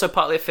 Is it also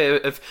partly a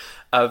fear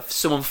of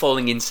someone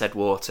falling in said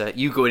water,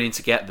 you going in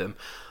to get them,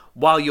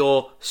 while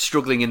you're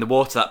struggling in the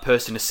water, that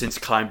person has since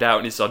climbed out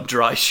and is on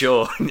dry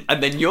shore,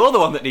 and then you're the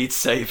one that needs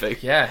saving?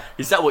 Yeah.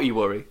 Is that what you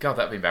worry? God,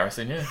 that'd be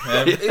embarrassing.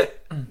 Yeah.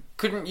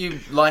 Couldn't you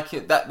like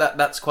it?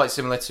 That's quite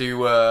similar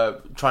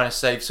to trying to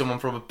save someone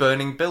from a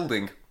burning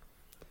building.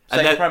 And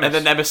Same then, premise. and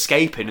then them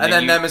escaping. And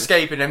then them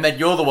escaping, and then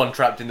you're the one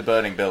trapped in the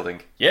burning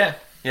building. Yeah.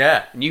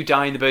 Yeah. And you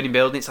die in the burning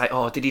building, it's like,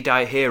 oh, did he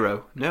die a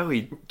hero? No,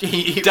 he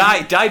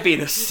died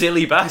being a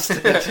silly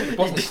bastard.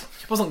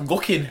 wasn't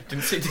looking.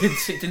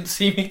 Didn't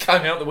see me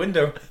climbing out the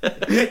window.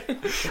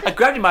 I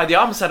grabbed him by the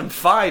arm and said, I'm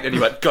fine. And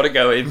he went, gotta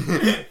go in.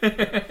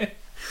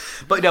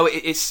 But no,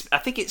 I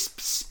think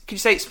it's, can you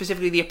say it's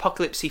specifically the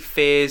apocalypse he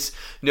fears,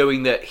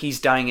 knowing that he's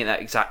dying in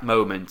that exact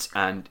moment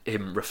and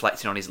him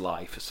reflecting on his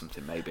life or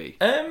something, maybe?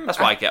 That's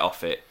why I get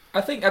off it. I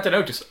think, I don't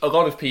know, just a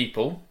lot of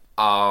people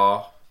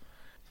are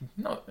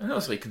not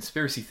necessarily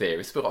conspiracy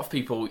theorists, but a lot of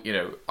people,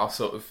 are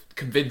sort of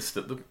convinced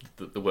that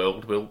the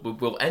world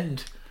will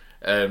end,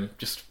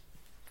 just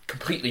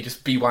completely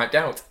just be wiped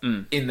out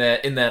in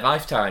their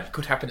lifetime.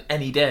 Could happen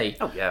any day.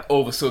 Oh yeah.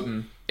 All of a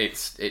sudden,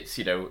 it's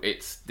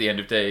the end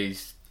of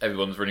days.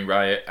 Everyone's running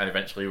riot, and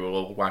eventually we'll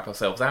all wipe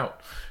ourselves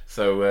out.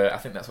 So I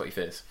think that's what he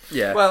fears.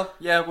 Yeah. Well,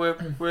 yeah,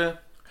 we're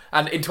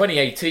And in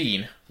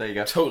 2018, there you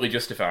go. totally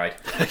justified.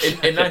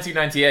 In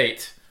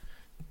 1998,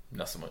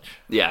 not so much.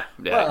 Yeah.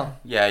 Well,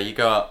 yeah, you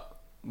got.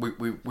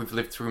 We've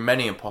lived through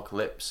many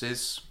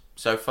apocalypses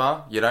so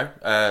far.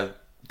 The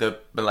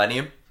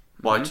Millennium,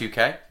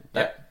 Y2K.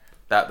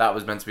 That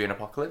was meant to be an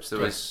apocalypse. There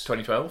was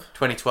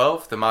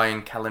 2012, the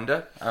Mayan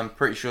calendar. I'm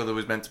pretty sure there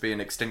was meant to be an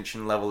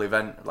extinction level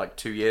event like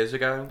 2 years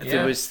ago.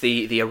 There was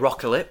the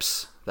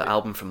Arocalypse, the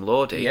album from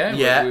Lordi.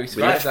 Yeah, we lived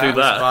survived through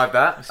that. Survived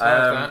that.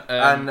 Survived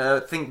that. And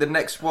I think the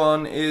next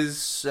one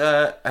is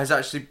has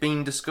actually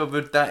been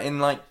discovered that in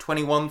like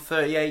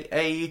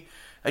 2138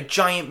 a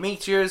giant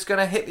meteor is going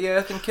to hit the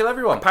Earth and kill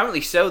everyone. Apparently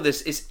so.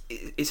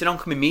 It's an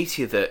oncoming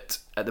meteor that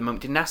at the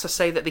moment, did NASA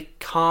say that they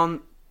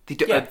can't?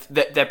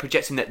 They're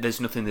projecting that there's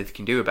nothing that they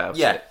can do about it.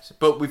 Yeah,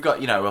 but we've got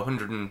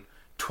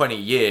 120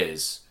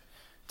 years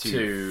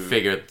to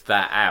figure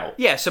that out.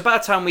 Yeah, so by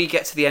the time we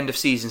get to the end of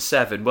season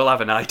 7, we'll have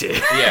an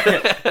idea.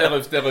 Yeah, they'll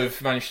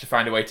have managed to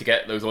find a way to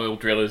get those oil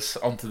drillers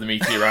onto the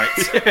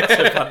meteorites to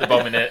plant the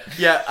bomb in it.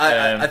 Yeah,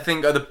 I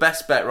think the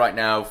best bet right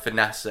now for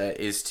NASA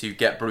is to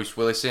get Bruce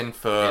Willis in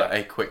for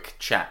a quick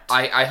chat.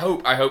 I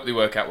hope they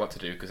work out what to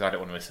do, because I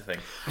don't want to miss a thing.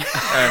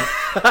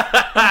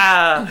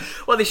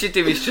 What they should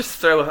do is just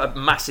throw a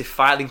massive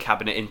filing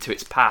cabinet into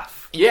its path.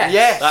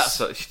 Yes. That's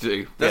what they should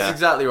do. That's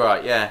exactly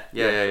right. Yeah.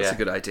 That's a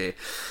good idea.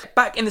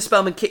 Back in the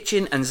Spellman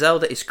kitchen, and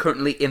Zelda is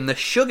currently in the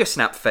sugar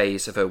snap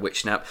phase of her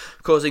witch snap,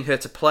 causing her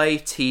to play,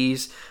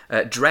 tease,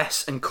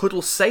 dress, and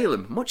cuddle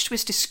Salem, much to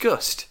his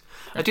disgust.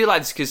 I do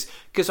like this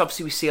because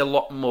obviously we see a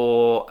lot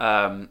more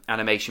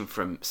animation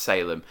from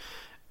Salem.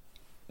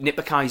 Nick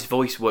Bakai's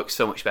voice works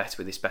so much better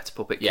with this better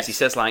puppet because he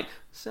says like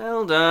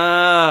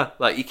Zelda,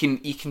 like you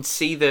can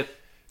see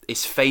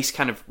his face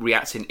kind of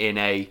reacting in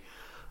a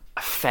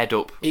fed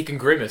up. He can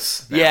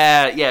grimace now.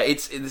 Yeah.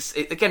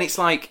 It's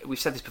like we've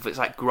said this before. It's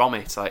like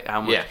Gromit, like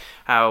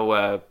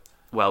how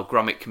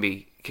Gromit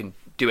can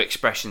do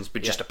expressions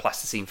but just a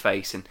plasticine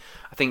face, and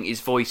I think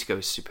his voice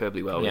goes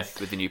superbly well with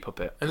the new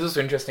puppet. And it's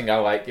also interesting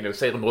how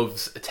Salem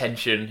loves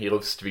attention. He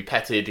loves to be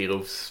petted. He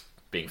loves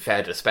being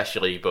fed,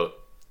 especially, but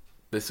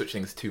there's such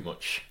things too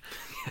much.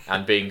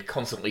 And being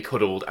constantly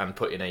cuddled and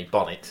put in a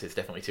bonnet is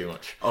definitely too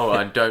much. Oh,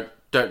 and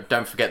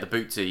don't forget the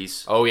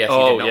booties. Oh yes, he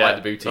did not like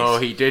the booties. Oh,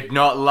 he did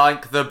not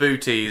like the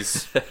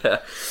booties.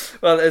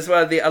 Well, as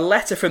well, a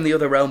letter from the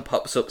other realm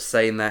pops up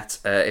saying that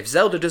if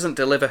Zelda doesn't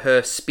deliver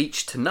her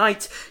speech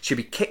tonight, she'll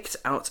be kicked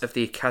out of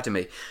the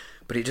academy.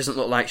 But it doesn't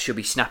look like she'll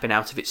be snapping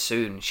out of it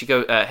soon.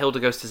 Hilda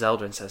goes to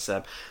Zelda and says,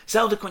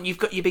 Zelda, you've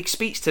got your big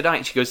speech tonight.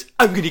 And she goes,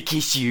 I'm going to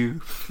kiss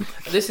you.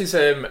 This is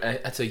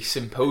at a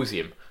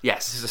symposium.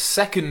 Yes. This is the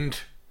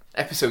second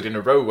episode in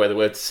a row where the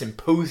word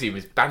symposium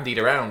is bandied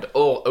around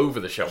all over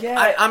the show.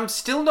 Yeah. I'm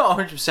still not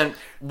 100%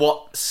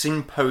 what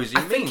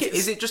symposium means.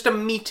 Is it just a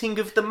meeting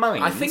of the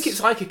minds? I think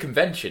it's like a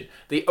convention.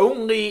 The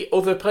only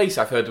other place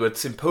I've heard the word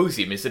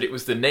symposium is that it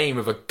was the name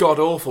of a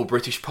god-awful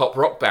British pop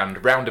rock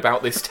band round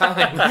about this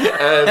time.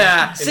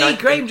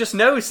 Graham just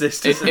knows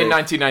this, doesn't he? In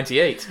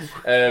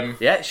 1998.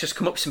 Yeah, it's just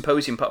come up,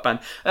 symposium pop band.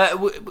 Are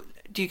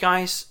you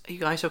guys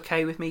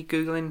okay with me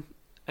Googling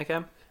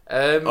again?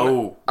 I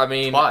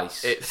mean,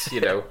 twice. It's,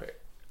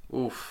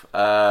 Oof.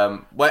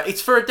 Well, it's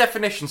for a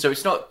definition, so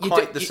it's not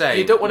quite the same.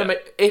 You don't want to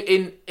make...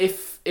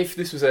 If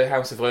this was a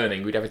House of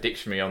Learning, we'd have a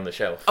dictionary on the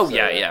shelf. Oh, so.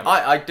 Yeah.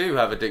 I do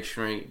have a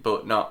dictionary,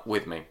 but not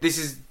with me. This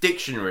is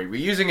dictionary.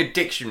 We're using a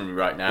dictionary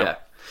right now. Yeah.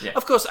 Yeah.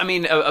 Of course, I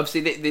mean,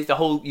 obviously, the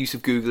whole use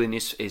of Googling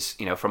is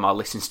from our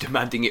listeners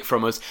demanding it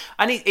from us.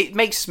 And it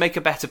makes us make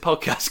a better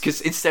podcast,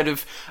 because instead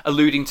of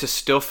alluding to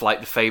stuff like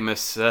the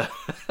famous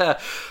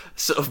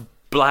sort of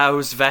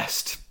blouse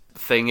vest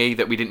thingy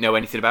that we didn't know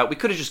anything about, we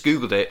could have just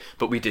Googled it,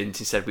 but we didn't.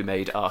 Instead, we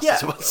made arses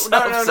to ourselves.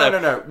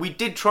 No. We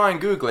did try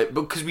and Google it,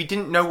 because we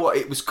didn't know what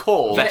it was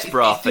called. Vest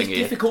bra It's thingy.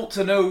 difficult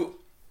to know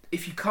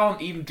if you can't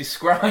even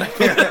describe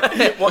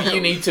what you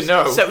need to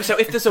know. So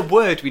if there's a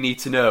word we need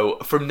to know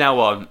from now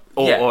on,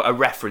 or a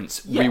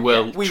reference, we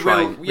will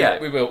try. We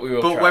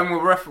will. But try.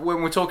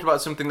 when we're talking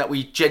about something that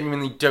we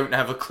genuinely don't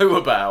have a clue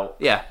about,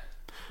 Yeah.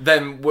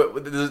 then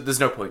there's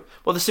no point.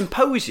 Well, the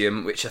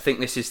symposium, which I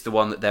think this is the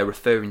one that they're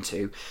referring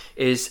to,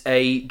 is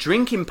a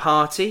drinking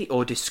party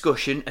or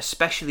discussion,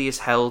 especially as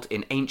held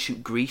in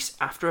ancient Greece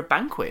after a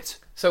banquet.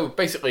 So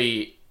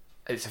basically,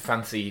 it's a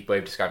fancy way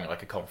of describing it,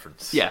 like a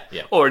conference. Yeah.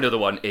 Or another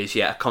one is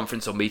a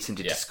conference or meeting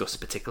to discuss a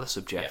particular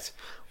subject,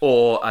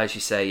 or as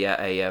you say,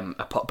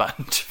 a pop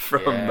band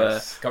from.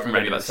 Yes. Can't from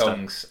remember the Roundabout Stone.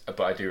 songs, but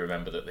I do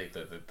remember that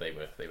they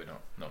were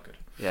not good.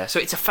 Yeah, so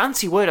it's a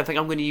fancy word. I think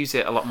I'm going to use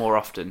it a lot more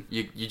often.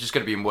 You're just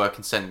going to be in work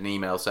and send an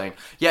email saying,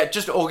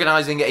 just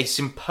organising a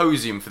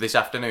symposium for this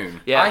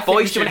afternoon. Yeah, I think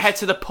we boys, do you want to should- head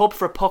to the pub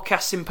for a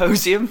podcast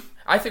symposium?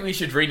 I think we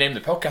should rename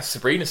the podcast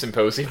Sabrina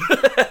Symposium.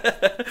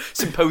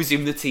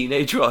 Symposium the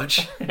Teenage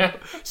Watch.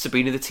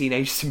 Sabrina the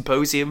Teenage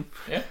Symposium.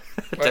 Yeah.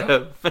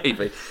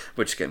 Maybe.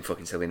 We're just getting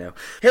fucking silly now.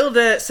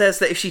 Hilda says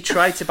that if she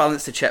tried to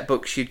balance the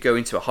checkbook, she'd go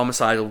into a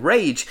homicidal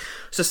rage.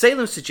 So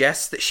Salem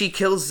suggests that she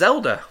kills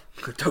Zelda.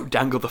 Don't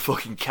dangle the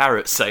fucking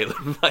carrot,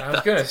 Salem. Like I was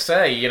that. going to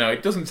say,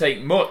 it doesn't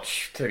take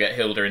much to get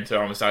Hilda into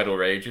homicidal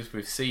rage, as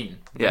we've seen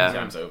many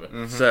times over.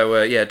 Mm-hmm.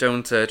 So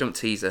don't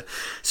tease her.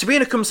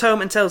 Sabrina comes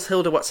home and tells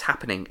Hilda what's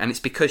happening, and it's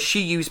because she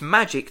used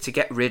magic to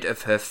get rid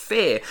of her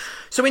fear.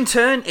 So in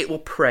turn, it will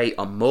prey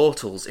on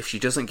mortals if she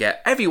doesn't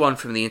get everyone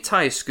from the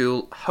entire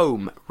school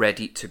home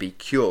ready to be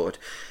cured.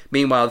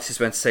 Meanwhile, this is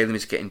when Salem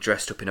is getting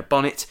dressed up in a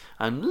bonnet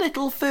and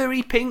little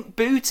furry pink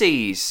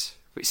booties,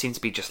 which seem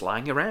to be just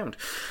lying around.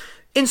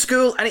 In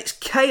school, and it's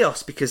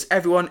chaos because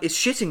everyone is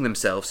shitting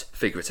themselves,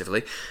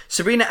 figuratively.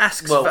 Sabrina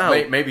asks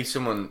Val... maybe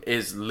someone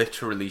is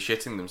literally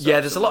shitting themselves.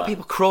 Yeah, there's a lot of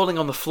people crawling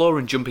on the floor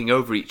and jumping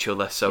over each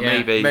other, so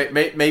Yeah.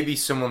 maybe... Maybe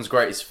someone's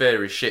greatest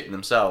fear is shitting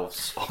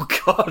themselves. Oh,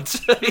 God.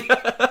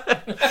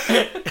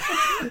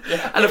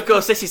 And, of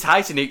course, this is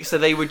heightening, so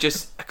they were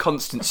just a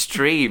constant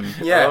stream.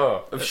 Yeah,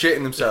 Oh. of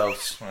shitting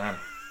themselves. Wow.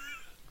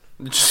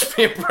 Just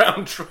be a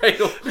brown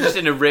trail. Just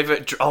in a river...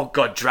 Oh,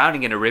 God,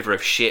 drowning in a river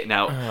of shit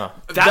now.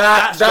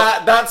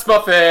 That's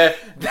my fear.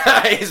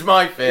 That is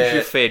my Your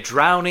fear. fear,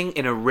 drowning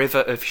in a river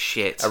of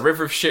shit. A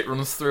river of shit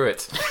runs through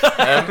it.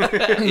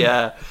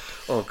 Yeah.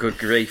 Oh, good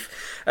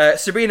grief.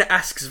 Sabrina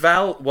asks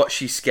Val what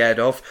she's scared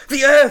of.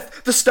 The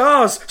Earth! The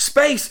stars!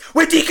 Space!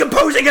 We're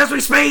decomposing as we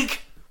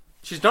speak!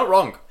 She's not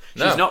wrong.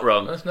 She's not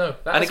wrong. No.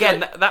 And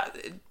again,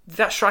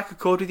 that strike a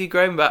chord with you,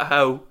 Graham, about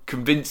how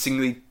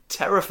convincingly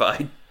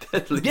terrified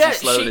Lindsay Yeah,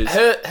 Sloan is.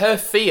 her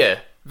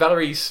fear,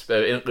 Valerie's,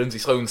 Lindsay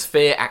Sloane's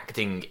fear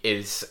acting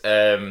is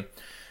kind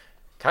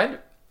of...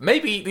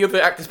 Maybe the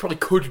other actors probably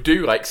could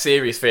do like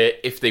serious fear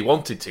if they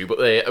wanted to, but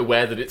they're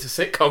aware that it's a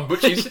sitcom.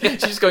 But she's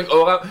just going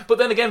all out. But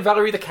then again,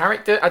 Valerie the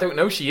character, I don't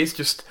know. She's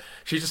just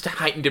a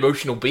heightened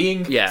emotional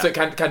being. Yeah. So it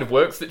kind of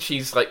works that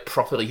she's like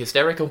properly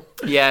hysterical.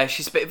 Yeah,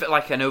 she's a bit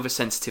like an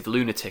oversensitive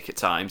lunatic at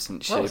times,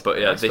 isn't she? Well, but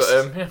yeah, nice,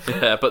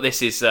 this. But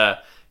this is.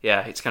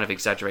 It's kind of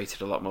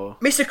exaggerated a lot more.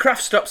 Mr.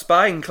 Kraft stops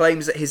by and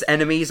claims that his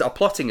enemies are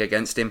plotting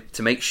against him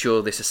to make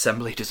sure this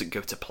assembly doesn't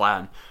go to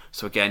plan.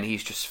 So again,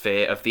 he's just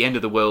fear of the end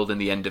of the world and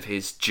the end of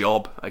his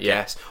job, I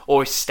guess.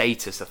 Or his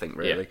status, I think,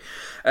 really.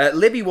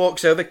 Libby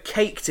walks over,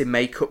 caked in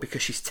makeup,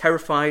 because she's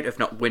terrified of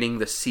not winning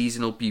the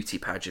seasonal beauty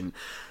pageant.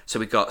 So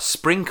we got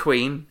Spring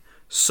Queen,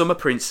 Summer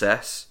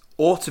Princess,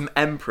 Autumn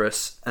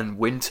Empress, and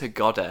Winter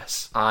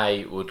Goddess.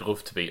 I would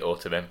love to be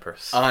Autumn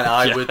Empress. And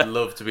I would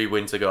love to be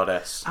Winter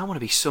Goddess. I want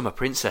to be Summer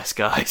Princess,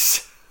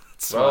 guys.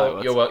 That's what I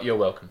Well, want. you're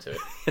welcome to it.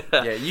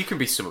 Yeah, you can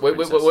be Summer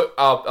Princess.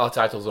 Our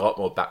title's a lot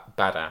more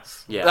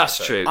badass. Yeah,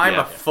 That's true. I'm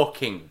yeah. a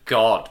fucking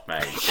god,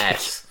 mate.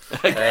 S.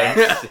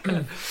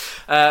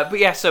 But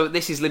yeah, so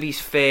this is Libby's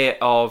fear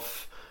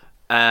of,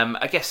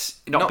 I guess,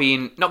 not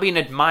being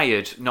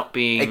admired, not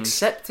being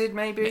Accepted,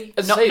 maybe?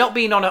 not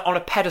being on a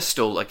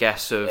pedestal, I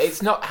guess, of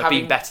It's not of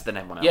being having- better than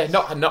everyone else. Yeah,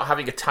 not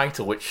having a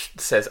title which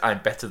says I'm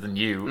better than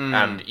you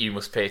and you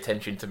must pay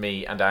attention to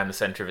me and I'm the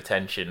centre of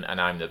attention and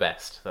I'm the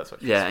best. That's what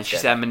she's Yeah, and she's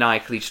scared.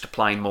 maniacally just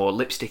applying more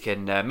lipstick,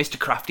 and Mr.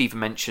 Kraft even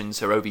mentions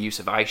her overuse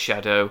of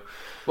eyeshadow.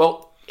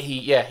 Well,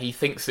 he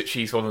thinks that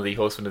she's one of the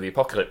horsemen of the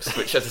apocalypse,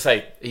 which, as I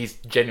say, he's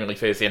genuinely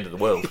fears the end of the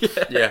world.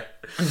 Yeah.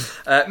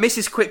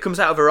 Mrs. Quick comes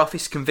out of her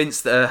office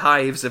convinced that her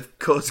hives have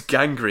caused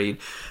gangrene,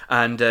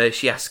 and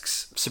she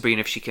asks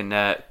Sabrina if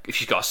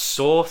she's got a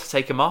saw to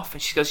take them off,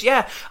 and she goes,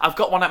 "Yeah, I've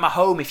got one at my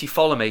home if you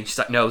follow me." She's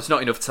like, "No, there's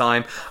not enough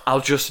time.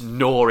 I'll just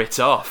gnaw it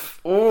off."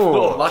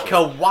 Oh, like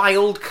a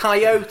wild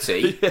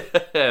coyote.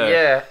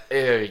 Yeah.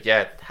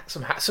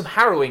 Some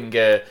harrowing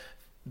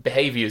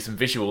behaviours and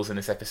visuals in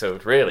this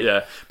episode, really.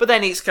 Yeah, but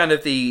then it's kind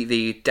of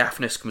the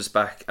daftness comes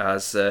back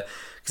as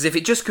because if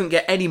it just couldn't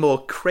get any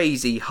more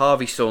crazy,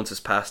 Harvey saunters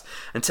past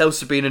and tells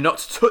Sabrina not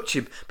to touch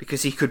him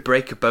because he could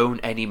break a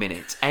bone any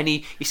minute.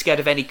 He's scared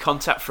of any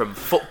contact from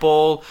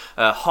football,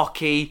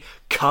 hockey,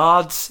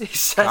 cards. He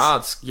says,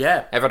 Cards.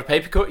 Yeah. Ever had a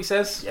paper cut, he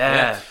says?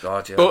 Yeah,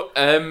 God, yeah.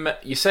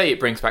 But you say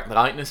it brings back the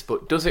lightness,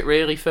 but does it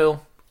really,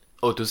 Phil?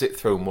 Or does it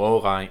throw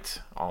more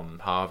light on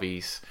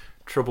Harvey's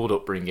troubled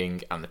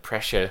upbringing and the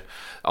pressure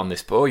on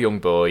this poor young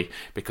boy?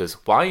 Because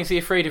why is he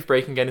afraid of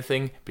breaking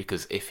anything?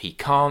 Because if he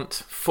can't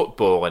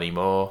football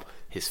anymore,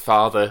 his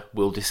father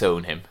will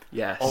disown him.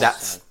 Yes.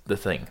 That's the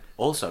thing.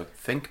 Also,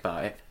 think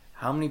about it.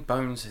 How many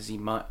bones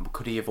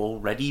could he have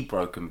already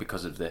broken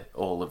because of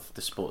all of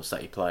the sports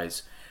that he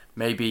plays?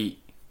 Maybe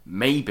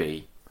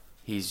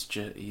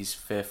he's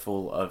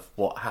fearful of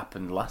what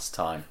happened last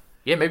time.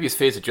 Yeah, maybe his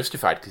fears are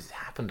justified because it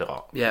happened a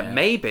lot. Yeah,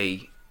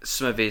 maybe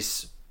some of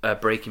his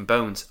breaking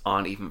bones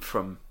aren't even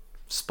from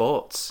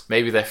sports.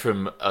 Maybe they're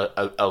from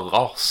a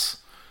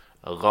loss.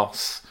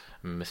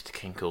 Mr.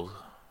 Kinkle,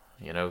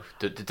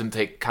 didn't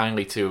take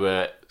kindly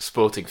to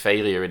sporting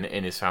failure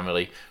in his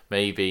family.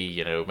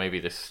 Maybe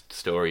this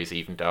story is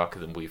even darker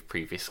than we've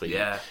previously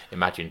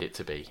imagined it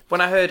to be.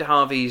 When I heard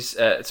Harvey's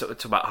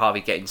talk about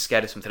Harvey getting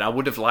scared of something, I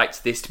would have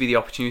liked this to be the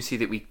opportunity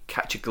that we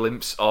catch a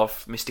glimpse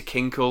of Mr.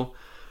 Kinkle,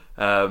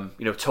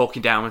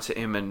 talking down to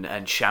him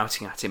and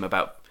shouting at him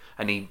about.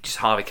 And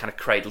Harvey kind of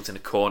cradles in a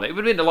corner. It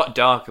would have been a lot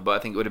darker, but I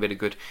think it would have been a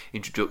good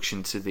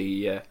introduction to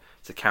the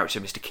character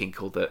of Mr.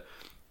 Kinkle. That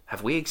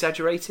have we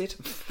exaggerated,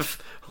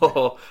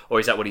 or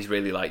is that what he's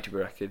really like? Do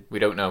we reckon? We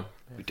don't know.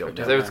 We don't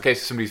know. If there was a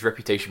case of somebody's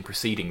reputation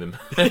preceding them,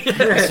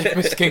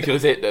 Mr. Kinkle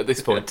is it at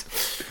this point.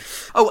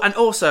 Oh, and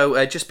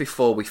also just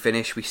before we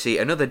finish, we see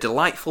another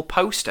delightful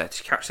poster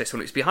to catch this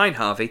one. It's behind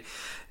Harvey.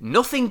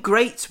 Nothing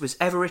great was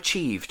ever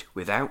achieved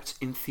without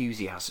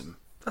enthusiasm.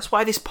 That's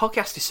why this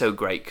podcast is so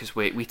great, because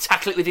we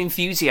tackle it with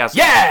enthusiasm.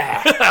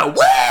 Yeah!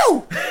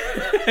 Woo!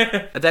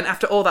 And then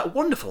after all that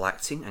wonderful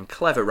acting and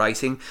clever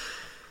writing,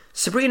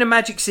 Sabrina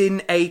magics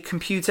in a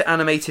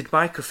computer-animated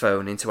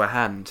microphone into her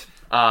hand.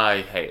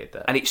 I hated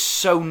that. And it's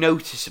so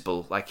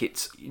noticeable, like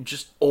it's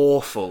just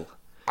awful.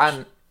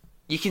 And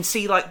you can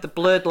see like the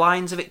blurred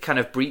lines of it kind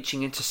of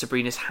breaching into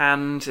Sabrina's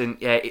hand, and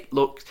yeah, it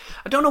looked.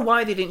 I don't know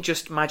why they didn't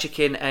just magic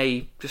in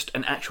an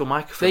actual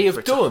microphone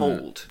to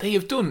hold. They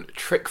have done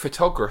trick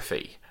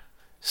photography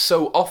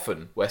so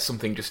often where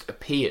something just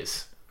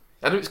appears.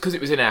 I know it's because it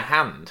was in her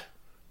hand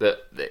that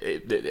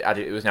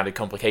it was an added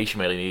complication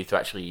where they needed to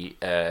actually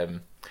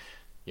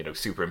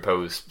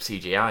superimpose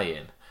CGI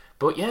in.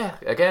 But yeah,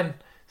 again,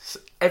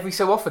 every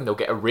so often they'll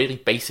get a really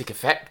basic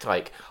effect,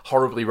 like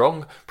horribly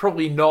wrong,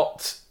 probably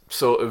not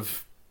sort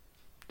of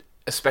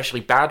especially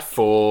bad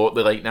for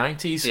the late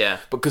 90s,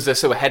 because they're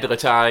so ahead of the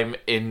time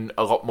in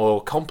a lot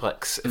more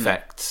complex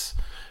effects.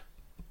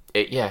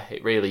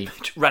 It really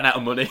ran out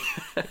of money.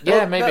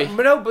 Yeah, maybe.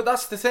 But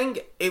that's the thing.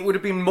 It would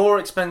have been more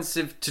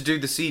expensive to do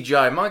the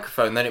CGI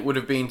microphone than it would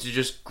have been to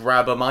just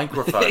grab a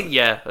microphone.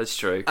 Yeah, that's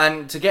true.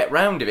 And to get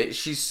round of it,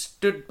 she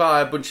stood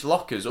by a bunch of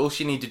lockers. All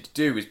she needed to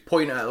do was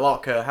point at a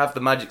locker, have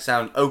the magic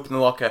sound, open the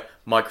locker,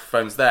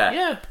 microphone's there.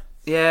 Yeah.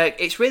 Yeah,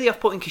 it's really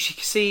off-putting because you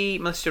can see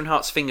Melissa Joan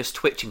Hart's fingers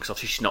twitching because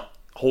obviously she's not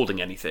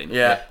holding anything.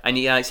 Yeah. And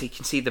so you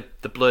can see the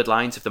blurred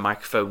lines of the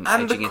microphone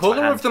and edging the into her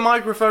colour hand. of the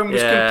microphone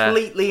was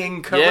completely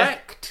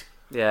incorrect.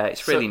 Yeah,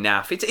 it's really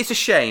naff. It's a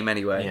shame,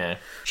 anyway. Yeah.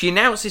 She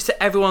announces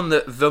to everyone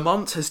that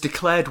Vermont has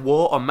declared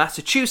war on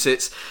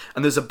Massachusetts,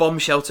 and there's a bomb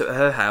shelter at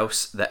her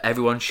house that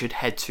everyone should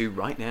head to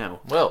right now.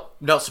 Well,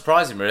 not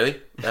surprising,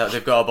 really.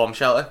 They've got a bomb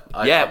shelter.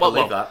 I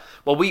believe that.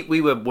 Well, we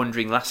were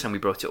wondering last time we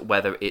brought it up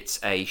whether it's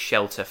a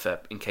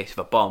shelter in case of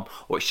a bomb,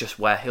 or it's just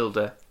where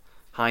Hilda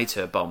hides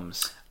her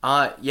bombs.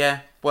 Yeah.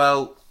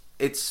 Well,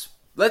 it's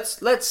let's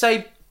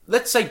say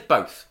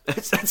both.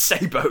 Let's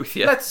say both.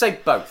 Yeah. Let's say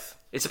both.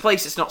 It's a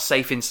place that's not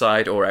safe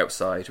inside or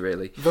outside,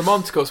 really.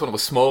 Vermont, of course, one of the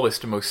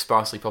smallest and most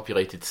sparsely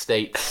populated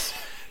states,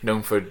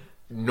 known for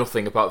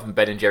nothing apart from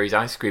Ben and Jerry's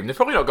ice cream. They've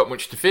probably not got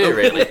much to fear,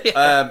 really.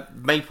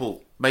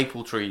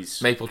 Maple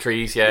trees. Maple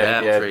trees,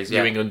 yeah. Trees,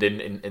 New England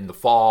in the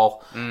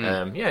fall.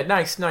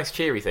 Nice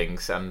cheery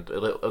things, and a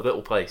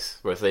little place.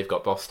 Whereas they've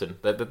got Boston.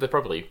 They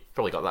probably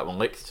got that one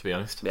licked, to be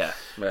honest.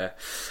 Yeah.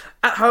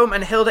 At home,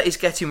 and Hilda is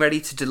getting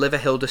ready to deliver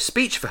Hilda's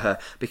speech for her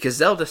because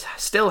Zelda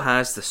still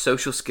has the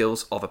social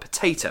skills of a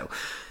potato.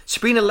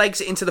 Sabrina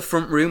legs it into the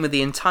front room with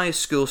the entire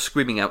school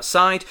screaming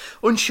outside,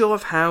 unsure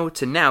of how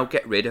to now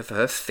get rid of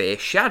her fear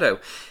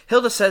shadow.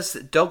 Hilda says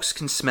that dogs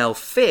can smell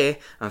fear,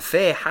 and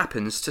fear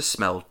happens to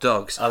smell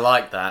dogs. I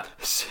like that.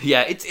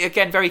 Yeah, it's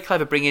again very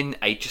clever bringing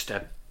just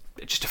a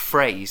just a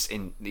phrase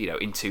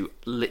into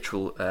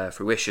literal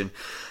fruition.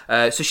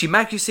 So she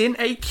magicks in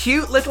a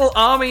cute little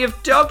army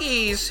of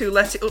doggies who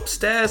let it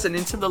upstairs and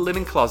into the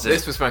linen closet.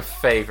 This was my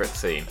favourite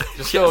scene.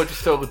 Just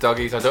all the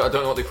doggies. I don't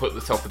know what they put at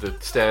the top of the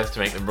stairs to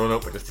make them run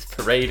up, but just this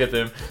parade of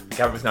them. The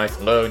camera's nice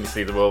and low, and you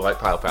see them all like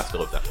pile past. I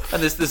love that.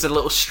 And there's a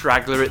little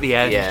straggler at the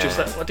end, just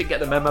like, I didn't get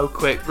the memo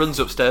quick, runs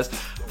upstairs.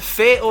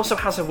 Fear also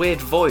has a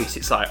weird voice.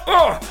 It's like,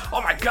 oh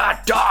my god,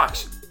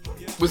 dogs!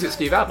 Was it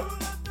Steve Allen?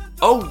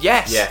 Oh,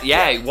 yes.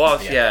 Yeah. It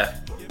was, yeah.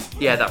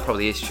 Yeah, that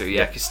probably is true,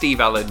 yeah, because Steve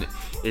Allen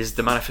is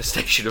the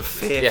manifestation of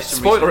fear. Yeah,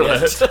 spoiler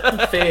alert.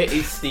 Fear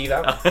is Steve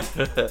Allen.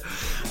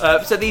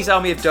 So these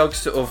army of dogs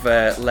sort of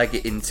leg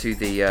it into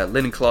the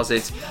linen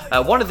closet.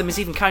 One of them is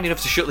even kind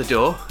enough to shut the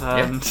door,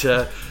 and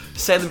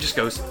Salem just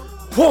goes,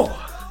 whoa!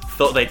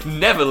 Thought they'd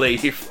never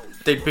leave.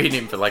 They'd been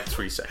in for like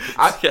 3 seconds.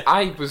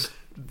 I was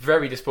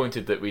very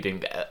disappointed that we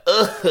didn't get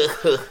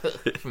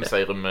from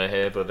Salem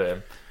here,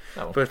 but...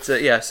 But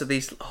so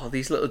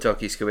these little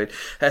doggies go in.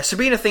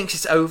 Sabrina thinks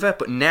it's over,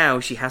 but now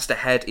she has to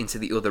head into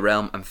the other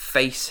realm and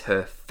face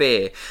her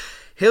fear.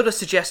 Hilda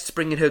suggests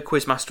bringing her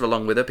quizmaster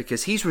along with her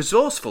because he's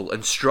resourceful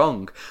and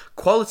strong,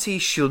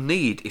 qualities she'll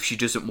need if she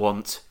doesn't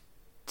want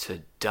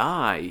to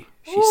die,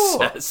 she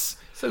says.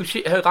 So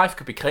her life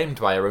could be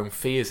claimed by her own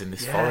fears in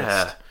this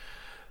forest.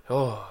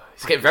 Oh,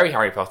 it's getting very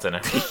Harry Potter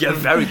now. Yeah,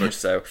 very much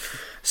so.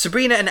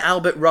 Sabrina and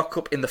Albert rock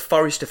up in the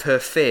forest of her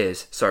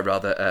fears.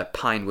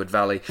 Pinewood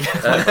Valley,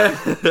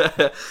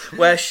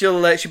 where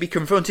she'll be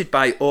confronted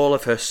by all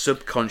of her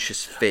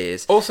subconscious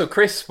fears. Also,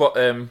 Chris,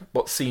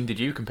 what scene did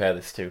you compare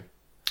this to?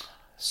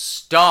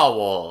 Star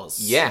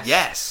Wars.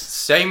 Yes.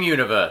 Same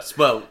universe.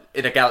 Well,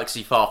 in a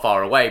galaxy far,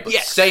 far away, but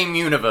same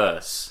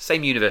universe.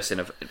 Same universe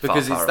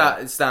because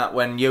it's that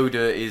when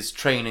Yoda is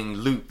training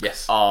Luke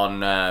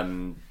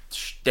on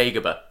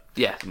Dagobah.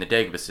 Yeah. In the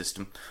Dagobah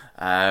system.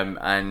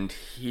 And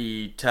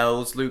he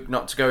tells Luke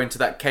not to go into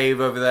that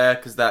cave over there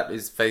because that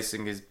is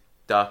facing his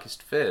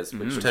darkest fears,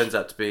 which turns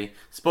out to be,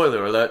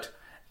 spoiler alert,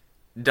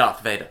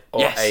 Darth Vader.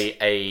 Or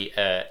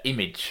a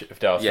image of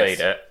Darth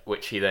Vader,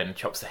 which he then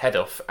chops the head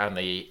off, and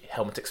the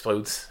helmet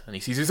explodes, and he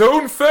sees his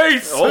own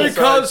face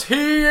because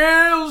he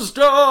is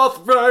Darth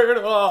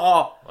Vader.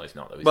 Well, he's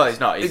not. Though. He's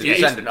not. He's a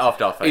descendant of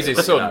Darth Vader. He's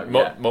his son.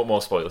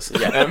 More spoilers.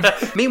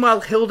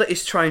 Meanwhile, Hilda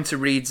is trying to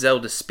read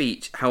Zelda's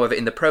speech. However,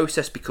 in the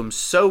process, becomes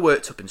so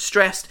worked up and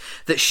stressed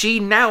that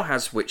she now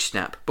has witch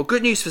snap. But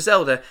good news for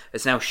Zelda,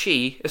 as now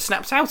she has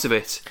snapped out of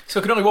it.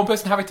 So can only one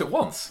person have it at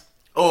once?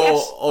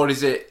 Or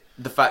is it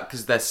the fact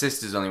because they're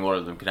sisters, only one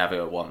of them can have it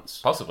at once?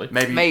 Possibly.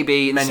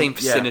 Maybe in the same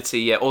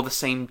vicinity, or the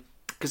same...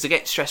 Because they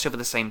get stressed over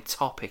the same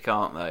topic,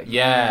 aren't they?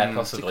 Yeah,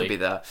 possibly. So it could be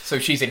that. So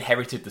she's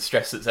inherited the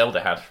stress that Zelda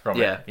had from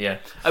it. Yeah.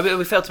 I mean,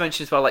 we failed to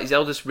mention as well, like,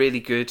 Zelda's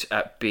really good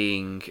at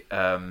being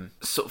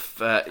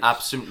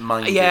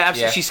absent-minded. Yeah,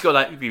 absolutely. She's got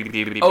like...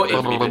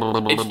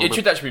 It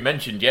should actually be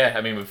mentioned, yeah.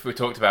 I mean, we've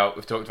talked about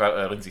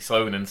Lindsay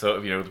Sloan and sort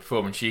of, the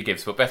performance she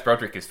gives, but Beth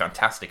Broderick is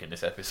fantastic in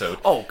this episode.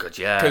 Oh, good,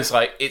 yeah. Because,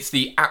 like, it's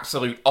the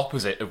absolute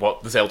opposite of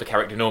what the Zelda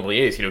character normally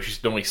is.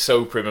 She's normally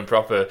so prim and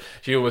proper.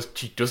 She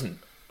doesn't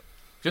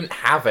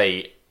have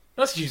a...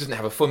 Not that she doesn't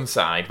have a fun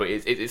side, but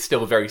it's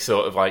still very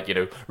sort of like,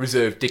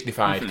 reserved,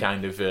 dignified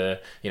kind of,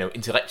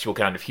 intellectual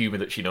kind of humour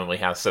that she normally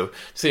has. So to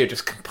see her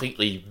just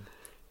completely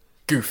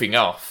goofing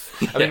off.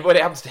 I mean, when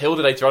it happens to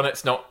Hilda later on,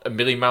 it's not a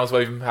million miles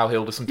away from how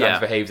Hilda sometimes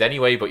behaves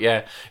anyway, but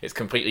it's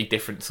completely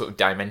different sort of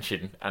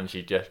dimension, and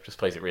she just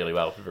plays it really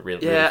well.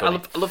 Really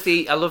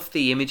funny. I love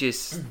the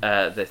images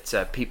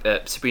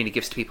that Sabrina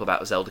gives to people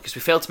about Zelda, because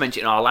we failed to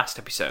mention in our last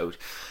episode.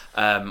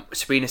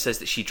 Sabrina says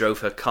that she drove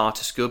her car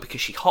to school because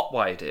she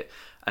hotwired it,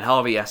 and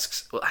Harvey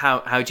asks, well,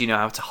 how do you know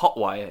how to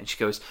hotwire? And she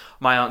goes,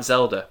 my Aunt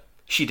Zelda,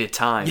 she did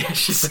time. Yeah,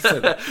 she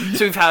said that.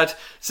 So we've had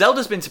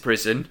Zelda's been to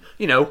prison,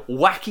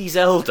 wacky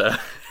Zelda,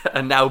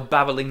 and now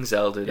babbling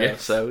Zelda.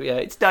 Yes. So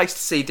it's nice to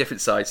see different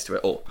sides to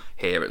it, or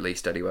here at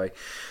least anyway.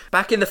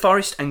 Back in the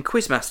forest, and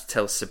Quizmaster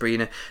tells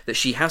Sabrina that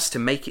she has to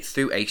make it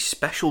through a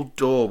special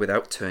door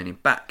without turning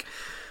back.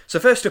 So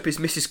first up is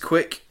Mrs.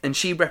 Quick, and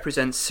she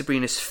represents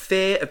Sabrina's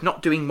fear of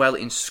not doing well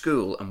in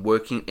school and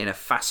working in a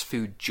fast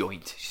food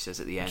joint, she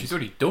says at the end. She's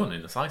already done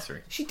in the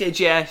slicery. She did.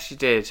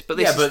 But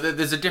but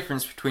there's a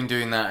difference between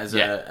doing that as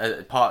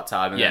a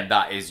part-time and then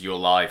that is your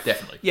life.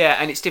 Definitely. Yeah,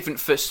 and it's different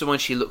for someone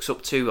she looks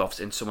up to,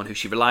 often someone who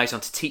she relies on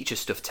to teach her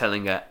stuff,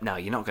 telling her, no,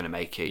 you're not going to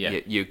make it.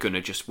 Yeah. You're going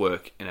to just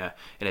work in a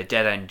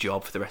dead-end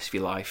job for the rest of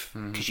your life,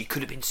 because you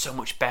could have been so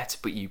much better,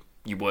 but you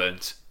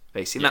weren't.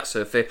 Basically, that's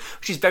her fear,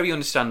 which is very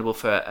understandable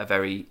for a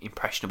very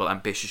impressionable,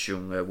 ambitious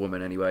young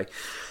woman anyway.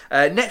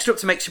 Next up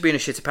to make Sabrina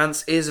shit her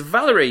pants is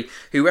Valerie,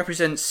 who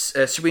represents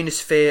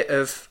Sabrina's fear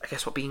of, I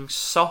guess, being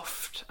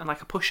soft and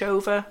like a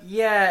pushover.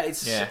 Yeah,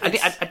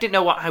 I didn't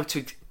know how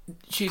to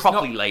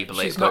properly label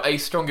it. She's not a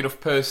strong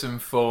enough person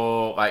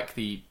for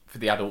the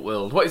adult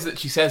world. What is it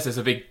she says? There's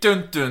a big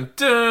dun dun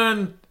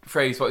dun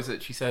phrase. What is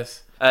it she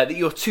says? That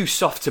you're too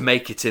soft to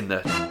make it in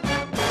the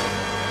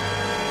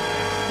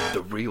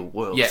real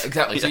world. Yeah,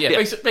 exactly. So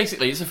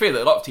basically, it's a fear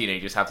that a lot of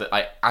teenagers have, that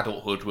like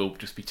adulthood will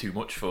just be too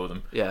much for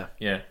them. Yeah.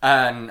 Yeah.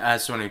 And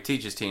as someone who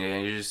teaches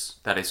teenagers,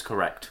 that is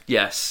correct.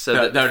 Yes.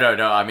 So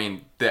No. I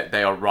mean,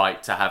 they are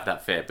right to have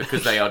that fear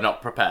because they are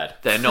not prepared.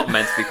 they're not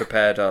meant to be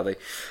prepared, are they?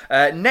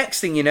 Next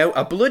thing you know,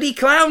 a bloody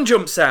clown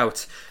jumps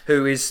out,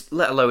 who is,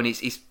 let alone, he's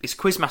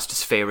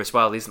Quizmaster's fear as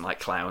well. He isn't like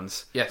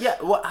clowns. Yes. Yeah,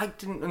 well, I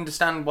didn't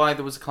understand why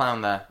there was a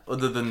clown there,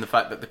 other than the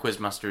fact that the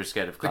Quizmaster is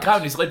scared of The clowns.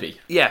 clown is Libby.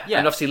 Yeah, Yeah.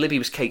 and obviously Libby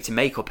was caked in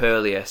makeup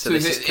earlier, so So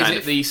this is is kind it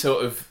of... the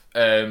sort of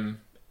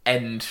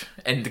end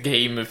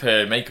game of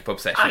her makeup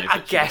obsession? I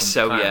guess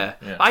so, yeah.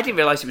 I didn't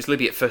realise it was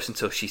Libby at first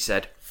until she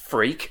said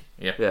freak.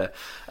 Yeah.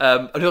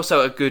 And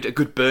also a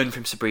good burn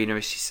from Sabrina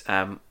is she's,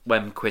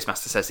 when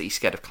Quizmaster says that he's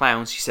scared of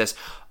clowns, she says,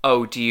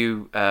 "Oh, do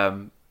you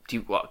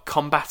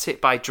combat it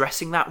by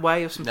dressing that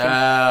way or something?"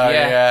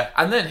 Yeah.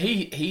 And then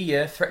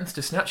he threatens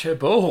to snatch her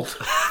ball.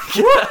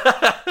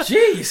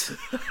 Jeez.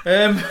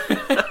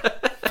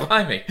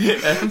 Blimey.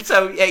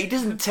 So yeah, he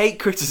doesn't take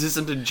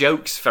criticism and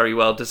jokes very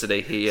well, doesn't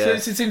he? So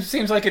it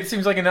seems like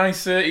a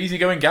nice,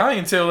 easygoing guy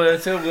until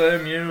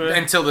you.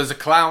 Until there's a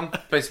clown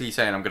basically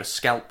saying, "I'm going to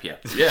scalp you."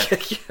 Yeah.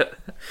 Yeah.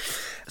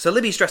 So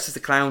Libby's dressed as the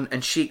clown,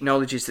 and she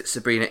acknowledges that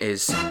Sabrina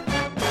is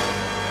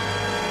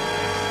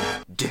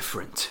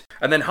different.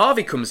 And then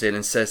Harvey comes in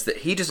and says that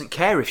he doesn't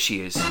care if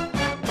she is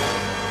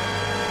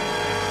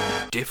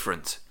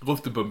different.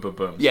 Love the bum bum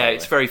bum. Yeah,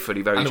 it's very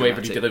funny, very and the way that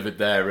dramatic. he delivered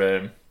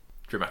their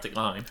dramatic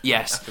line.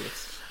 Yes.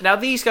 Afterwards. Now,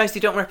 these guys, they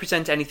don't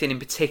represent anything in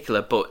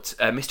particular, but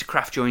Mr.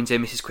 Kraft joins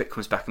in, Mrs. Quick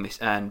comes back,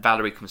 and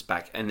Valerie comes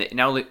back, and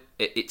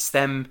it's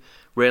them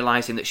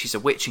realising that she's a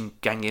witch and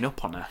ganging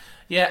up on her.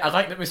 Yeah, I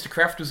like that Mr.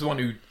 Kraft was the one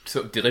who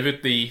sort of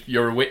delivered the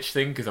 "you're a witch"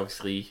 thing, because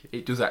obviously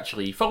it does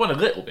actually follow on a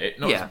little bit,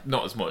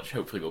 not as much.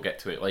 Hopefully we'll get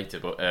to it later,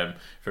 but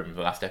from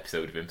the last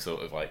episode of him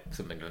sort of like,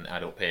 something doesn't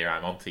add up here,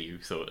 I'm onto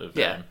you, sort of.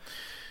 Yeah.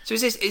 So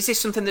is this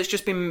something that's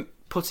just been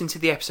put into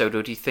the episode,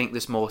 or do you think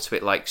there's more to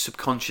it, like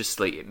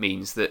subconsciously it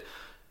means that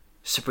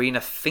Sabrina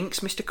thinks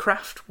Mr.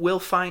 Kraft will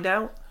find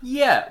out?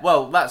 Yeah,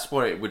 well, that's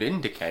what it would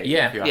indicate.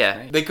 Yeah. if you ask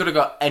Yeah. me. They could have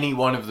got any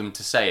one of them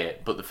to say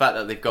it, but the fact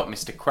that they've got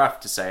Mr.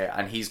 Kraft to say it,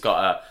 and he's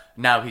got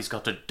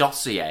a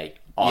dossier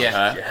on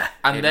her,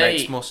 and it they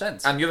makes more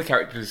sense. And the other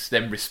characters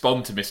then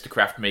respond to Mr.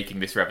 Kraft making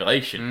this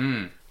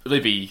revelation.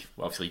 Libby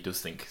obviously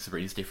does think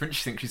Sabrina's different.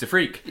 She thinks she's a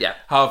freak. Yeah.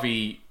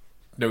 Harvey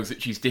knows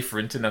that she's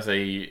different and has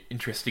a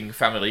interesting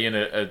family and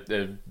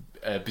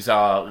a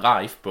bizarre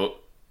life, but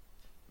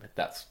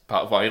that's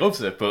part of why he loves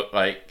her. But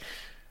like,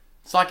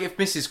 It's like if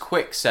Mrs.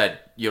 Quick said,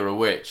 "You're a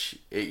witch,"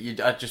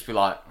 I'd just be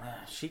like,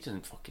 she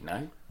doesn't fucking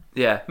know.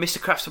 Yeah, Mr.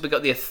 Kraft's probably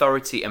got the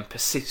authority and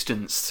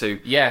persistence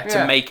to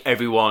Yeah. make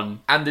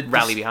everyone and the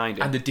rally behind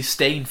him. and the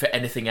disdain for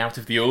anything out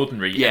of the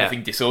ordinary, Yeah.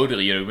 anything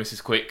disorderly. You know,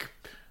 Mrs. Quick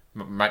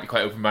might be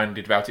quite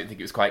open-minded about it and think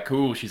it was quite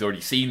cool. She's already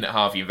seen that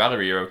Harvey and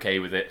Valerie are okay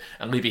with it,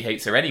 and Libby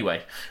hates her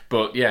anyway.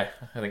 But yeah,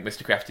 I think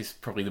Mr. Kraft is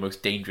probably the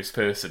most dangerous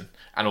person,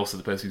 and also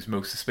the person who's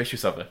most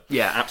suspicious of her.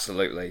 Yeah,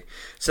 absolutely.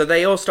 So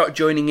they all start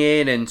joining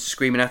in and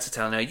screaming at her,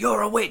 telling her,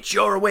 "You're a witch,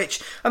 you're a witch."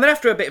 And then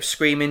after a bit of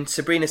screaming,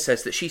 Sabrina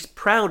says that she's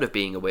proud of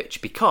being a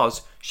witch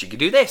because she can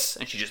do this,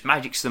 and she just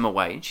magics them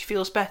away, and she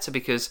feels better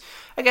because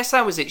I guess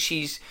that was it.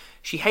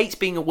 She hates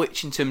being a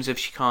witch in terms of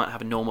she can't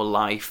have a normal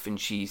life, and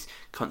she's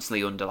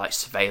constantly under like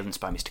surveillance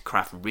by Mr.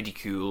 Kraft and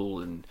ridicule,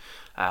 and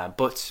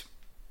but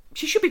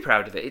she should be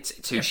proud of it.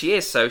 It's who she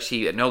is, so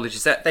she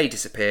acknowledges that. They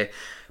disappear,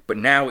 but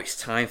now it's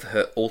time for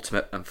her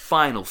ultimate and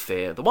final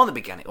fear, the one that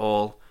began it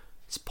all.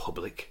 It's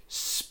public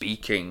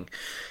speaking.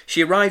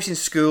 She arrives in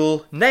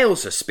school,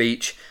 nails her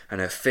speech,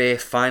 and her fear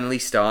finally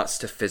starts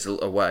to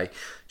fizzle away.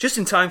 Just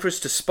in time for us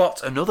to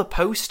spot another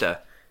poster.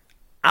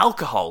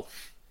 Alcohol.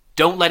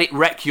 Don't let it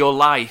wreck your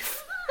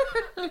life.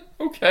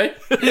 Okay.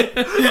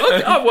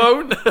 I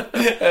won't.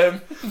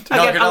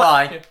 Not gonna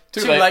lie,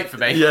 too late for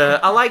me. Yeah,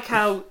 I like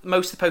how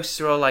most of the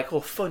posters are all like,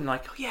 fun,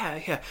 like,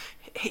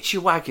 hitch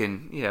your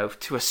wagon,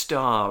 to a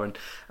star, and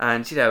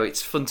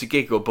it's fun to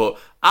giggle, but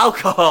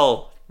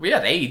alcohol. We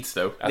had AIDS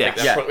though. I think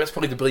that's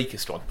probably the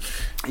bleakest one.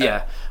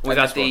 Yeah, we've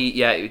had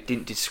it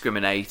didn't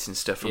discriminate and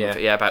stuff.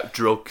 About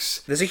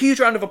drugs. There's a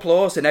huge round of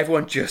applause, and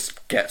everyone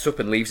just gets up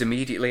and leaves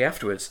immediately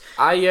afterwards.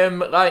 I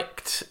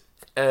liked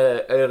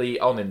early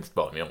on in,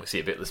 well, we only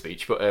see a bit of the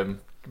speech, but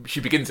she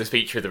begins the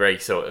speech with a very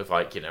sort of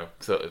like,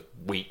 sort of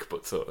weak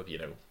but sort of,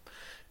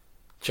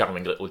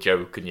 charming little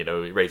joke, and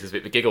it raises a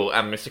bit of a giggle,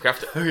 and Mr.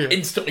 Kraft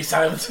instantly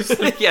silences.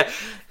 Yeah,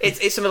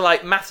 it's something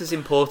like matters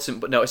important,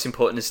 but not as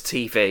important as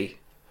TV.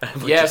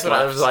 Yeah, so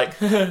I was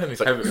like, and he's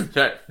like,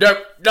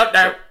 no, not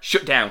now.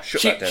 Shut down.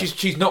 That down.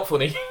 She's not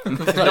funny.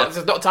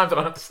 There's not time for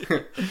that.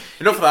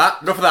 Enough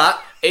of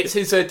that. It's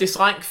his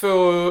dislike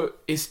for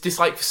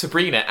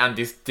Sabrina and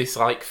his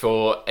dislike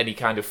for any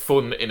kind of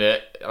fun in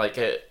a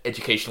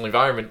educational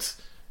environment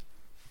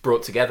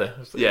brought together.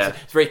 It's a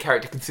very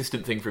character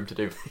consistent thing for him to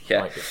do. Yeah.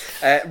 I like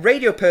it.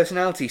 Radio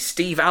personality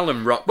Steve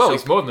Allen rocks. Well, up.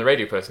 he's more than a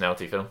radio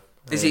personality, Phil.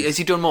 Has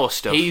he done more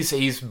stuff?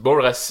 He's more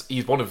or less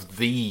one of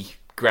the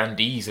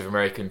grandees of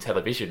American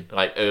television,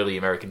 like early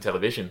American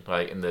television,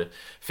 like in the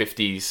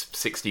 50s,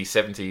 60s,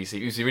 70s.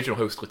 He was the original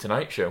host of The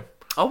Tonight Show.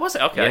 Oh, was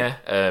it? Okay. Yeah,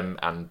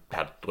 and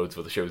had loads of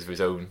other shows of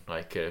his own,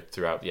 like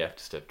throughout. Yeah,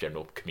 just a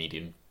general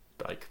comedian,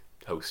 like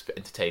host,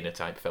 entertainer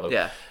type fellow.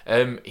 Yeah.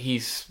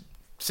 He's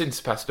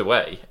since passed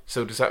away.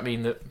 So does that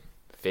mean that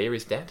Fear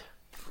is dead?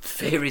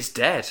 Fear is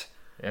dead.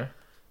 Yeah.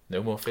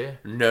 No more Fear.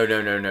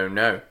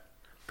 No.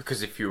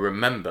 Because if you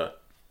remember,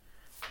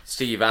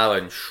 Steve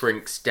Allen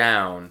shrinks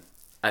down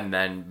and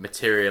then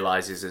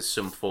materializes as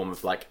some form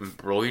of like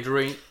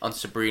embroidery on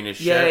Sabrina's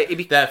shirt.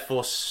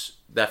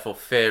 Therefore,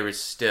 Fear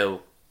is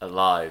still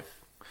alive.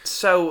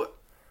 So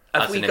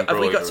have As we an got to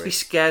be embroidery.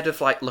 scared of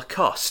like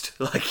Lacoste?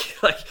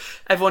 Like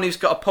everyone who's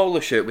got a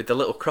polo shirt with the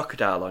little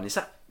crocodile on, is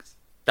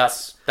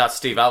That's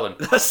Steve Allen.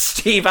 that's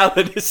Steve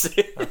Allen, is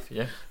it?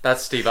 Yeah.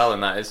 That's Steve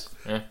Allen. That is.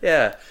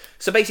 Yeah.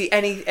 So basically,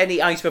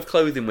 any item of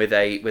clothing with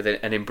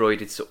an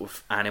embroidered sort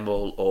of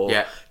animal or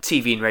Yeah.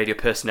 TV and radio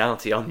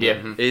personality on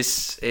them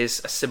is a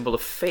symbol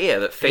of fear.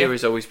 That fear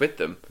is always with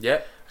them.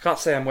 Yeah. I can't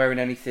say I'm wearing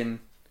anything.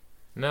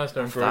 No, it's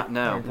no that,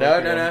 no.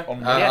 No.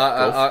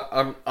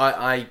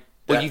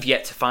 Well, you've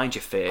yet to find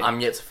your fear.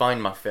 I'm yet to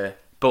find my fear.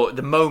 But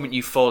the moment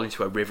you fall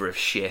into a river of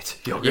shit,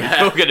 you're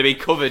Yeah. going to be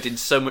covered in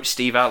so much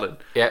Steve Allen.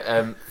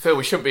 Yeah, Phil,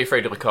 we shouldn't be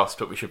afraid of Lacoste,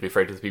 but we should be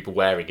afraid of the people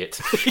wearing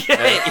it.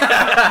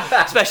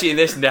 Yeah. Especially in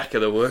this neck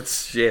of the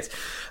woods. Shit.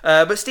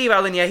 But Steve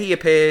Allen, he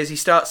appears, he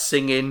starts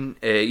singing,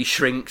 he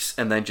shrinks,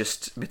 and then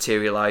just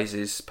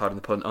materialises, pardon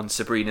the pun, on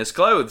Sabrina's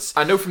clothes.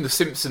 I know from The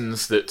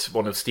Simpsons that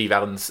one of Steve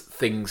Allen's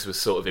things was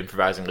sort of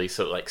improvisingly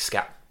sort of like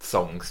scat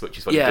songs, which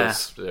is what he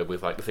does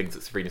with like the things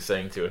that Sabrina's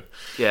saying to her.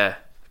 Yeah.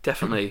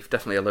 Definitely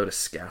a load of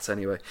scat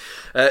anyway.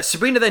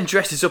 Sabrina then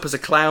dresses up as a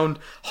clown,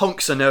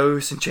 honks her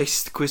nose, and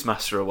chases the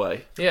quizmaster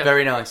away. Yeah,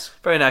 Very nice.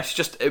 Very nice.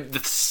 Just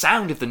the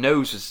sound of the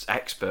nose was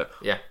expert.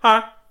 yeah.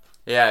 Huh?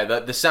 Yeah,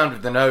 the sound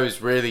of the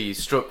nose really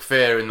struck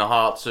fear in the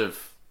hearts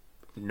of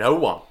no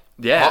one.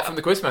 Yeah. Apart from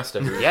the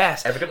quizmaster. who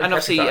Yes, evidently and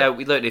obviously petrified.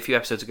 we learned a few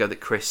episodes ago that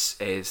Chris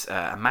is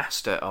a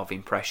master of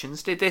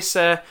impressions. Did this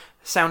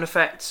sound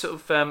effect sort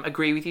of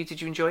agree with you? Did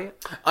you enjoy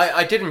it?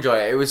 I did enjoy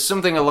it. It was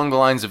something along the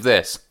lines of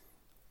this.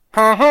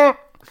 It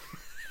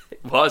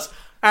was.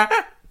 It's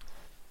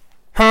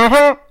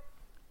a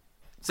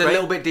Great.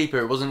 little bit deeper.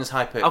 It wasn't as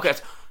high pitched. Okay.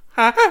 It's,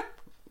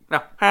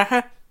 no.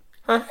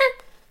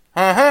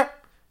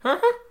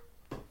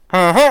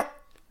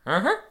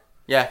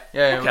 Yeah,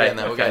 we're Okay, getting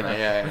there. We're okay. getting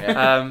there.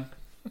 Yeah.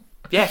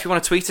 Yeah, if you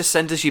want to tweet us,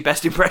 send us your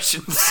best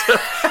impressions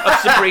of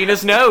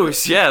Sabrina's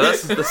nose. Yeah,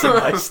 that's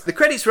nice. The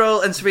credits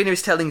roll, and Sabrina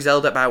is telling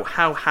Zelda about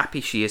how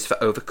happy she is for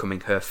overcoming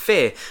her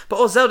fear. But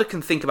all Zelda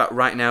can think about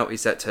right now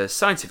is that her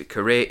scientific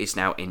career is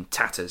now in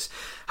tatters.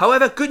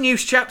 However, good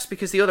news, chaps,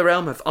 because the Other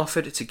Realm have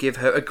offered to give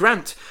her a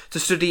grant to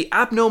study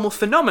abnormal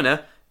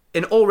phenomena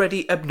in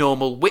already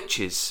abnormal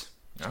witches.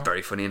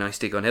 Very funny, a nice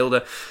dig on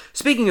Hilda.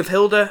 Speaking of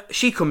Hilda,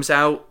 she comes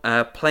out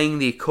playing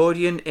the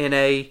accordion in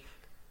a...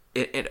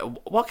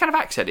 what kind of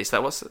accent is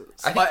that?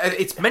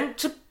 It's meant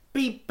to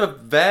be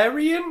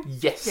Bavarian?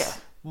 Yes. Yeah.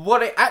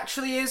 What it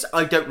actually is,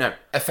 I don't know.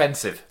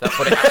 Offensive. That's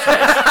what it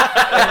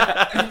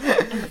actually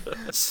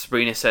is.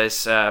 Sabrina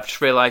says, I've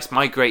just realised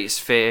my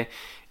greatest fear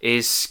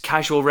is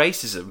casual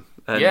racism.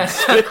 And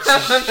Yes. That's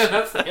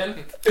the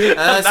end.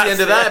 That's the end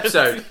of that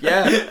episode.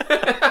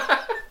 Yeah.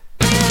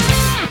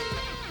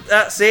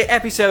 That's it,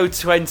 episode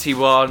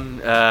 21.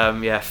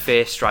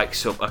 Fear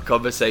strikes up a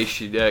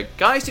conversation.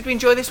 Guys, did we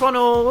enjoy this one,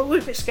 or were we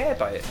a bit scared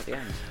by it at the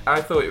end?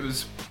 I thought it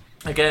was,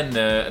 again,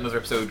 another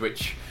episode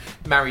which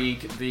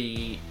married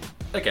the...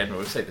 Again,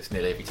 we'll say this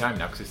nearly every time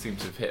now because it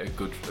seems to have hit a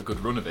good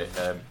run of it,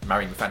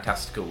 marrying the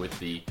fantastical with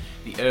the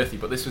earthy.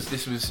 But this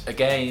was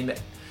again,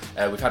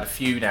 we've had a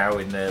few now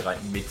in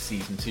like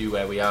mid-season 2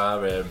 where we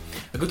are, a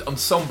good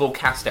ensemble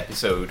cast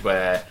episode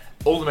where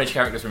all the major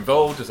characters are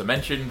involved, as I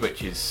mentioned,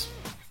 which is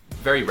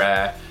very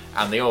rare,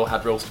 and they all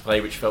had roles to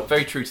play which felt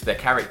very true to their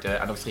character,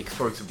 and obviously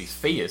exploring somebody's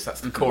fears. That's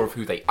the core of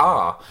who they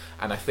are,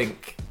 and I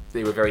think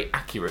they were very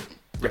accurate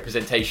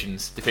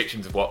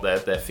depictions of what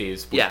their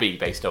fears would be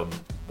based on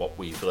what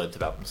we've learned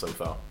about them so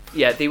far.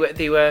 Yeah,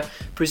 they were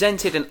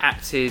presented and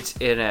acted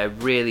in a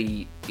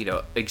really,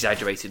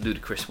 exaggerated,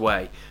 ludicrous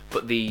way,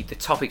 but the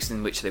topics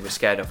in which they were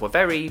scared of were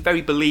very,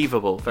 very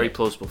believable, very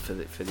plausible for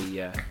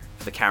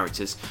the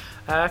characters.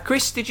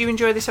 Chris, did you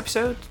enjoy this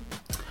episode?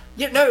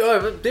 Yeah,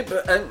 no,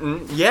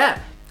 yeah.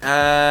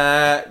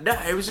 No,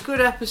 it was a good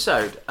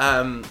episode.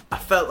 I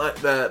felt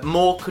like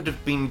more could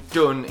have been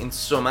done in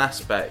some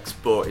aspects,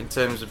 but in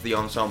terms of the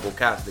ensemble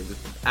cast, it was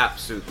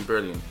absolutely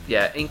brilliant.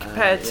 Yeah,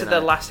 compared to you the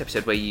know. last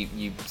episode where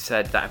you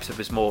said that episode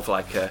was more of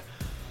like an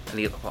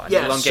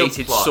Yeah,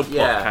 elongated subplot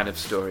yeah. kind of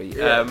story.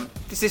 Yeah.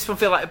 Does this one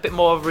feel like a bit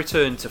more of a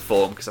return to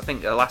form? Because I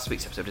think last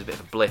week's episode was a bit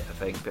of a blip. I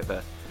think, a bit of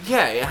a...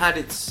 Yeah,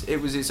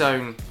 it was its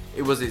own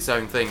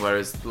thing,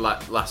 whereas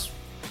last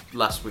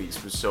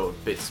week's was sort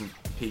of bits and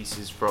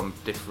pieces from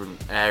different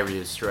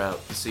areas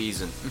throughout the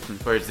season,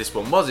 whereas this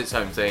one was its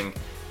own thing.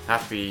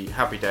 Happy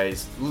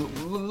days,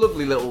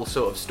 lovely little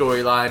sort of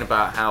storyline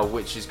about how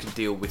witches can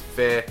deal with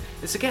fear.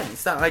 It's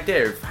that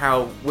idea of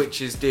how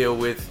witches deal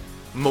with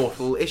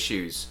mortal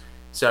issues.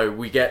 So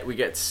we get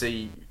to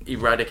see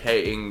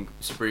eradicating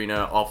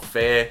Sabrina of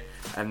fear,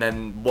 and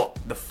then what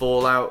the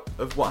fallout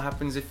of what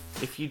happens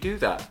if you do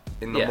that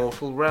in the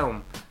mortal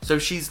realm. So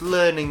she's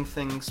learning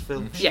things,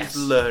 Phil. She's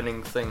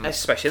learning things.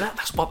 Especially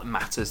that's what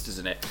matters,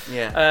 doesn't it?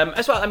 Yeah.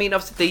 As well, I mean,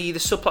 obviously the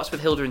subplots with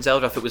Hilda and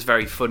Zelda I thought was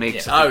very funny.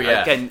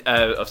 Yeah. Again,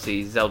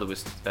 obviously Zelda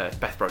was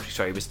Beth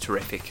Broderick, was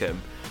terrific,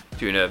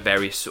 doing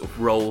various sort of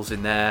roles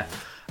in there.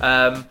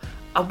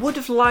 I would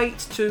have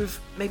liked to have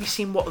maybe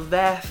seen what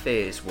their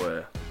fears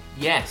were.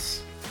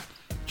 Yes.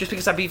 Just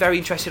because I'd be very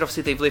interested.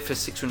 Obviously, they've lived for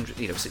 600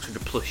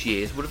 plus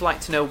years. Would have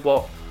liked to know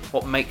what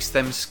makes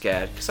them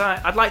scared. Because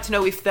I'd like to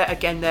know if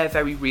they're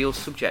very real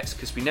subjects.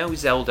 Because we know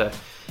Zelda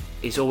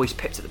is always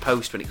pipped at the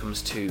post when it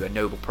comes to a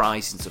Nobel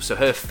Prize and stuff. So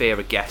her fear,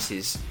 I guess,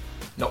 is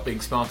not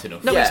being smart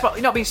enough. Not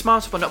being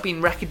smart enough, or not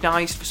being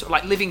recognised for sort of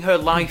like living her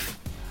life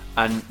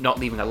and not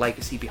leaving a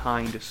legacy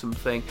behind or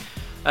something.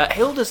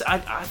 Hilda's, I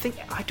think,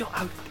 I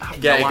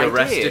have no idea.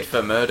 Arrested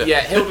for murder.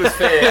 Yeah, Hilda's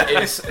fear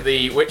is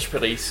the witch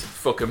police,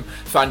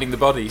 finding the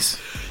bodies.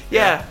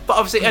 Yeah, but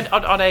obviously,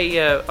 on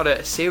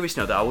a serious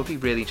note, though, I would be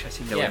really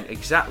interested in knowing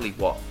exactly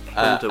what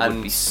Hilda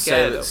would be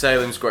scared of.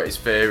 Salem's greatest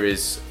fear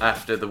is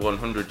after the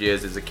 100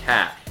 years as a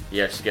cat,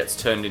 he actually gets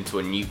turned into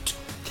a newt.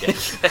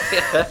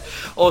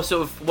 Or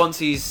sort of, once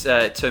he's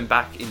turned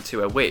back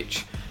into a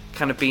witch,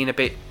 kind of being a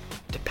bit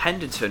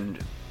dependent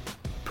and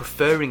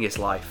preferring his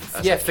life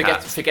as a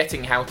cat.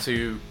 Forgetting how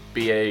to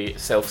be a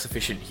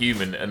self-sufficient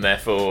human, and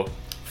therefore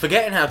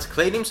forgetting how to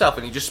clean himself,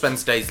 and he just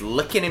spends days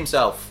licking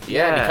himself.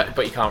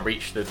 But you can't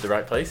reach the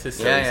right places,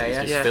 so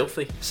it's just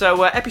filthy.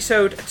 So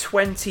episode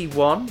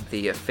 21,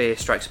 the Fear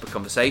Strikes Up a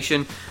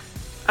Conversation.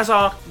 As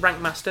our rank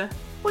master,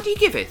 what do you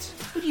give it?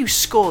 What do you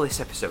score this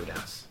episode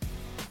as?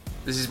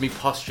 This is me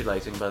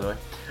postulating, by the way.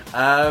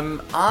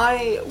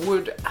 I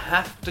would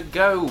have to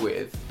go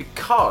with,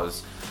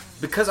 because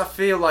I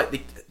feel like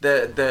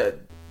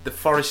the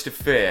Forest of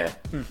Fear.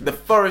 The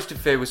Forest of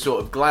Fear was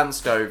sort of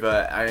glanced over,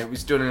 and it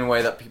was done in a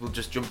way that people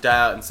just jumped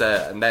out and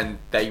said, and then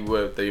they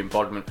were the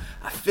embodiment.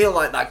 I feel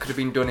like that could have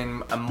been done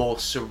in a more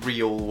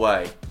surreal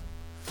way,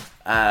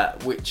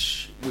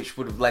 which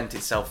would have lent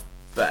itself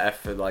better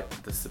for like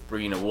the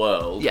Sabrina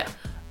world. Yeah.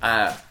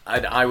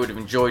 I would have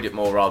enjoyed it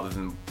more rather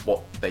than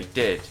what they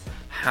did.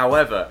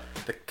 However,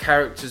 the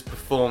characters'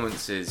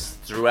 performances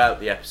throughout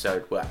the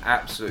episode were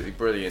absolutely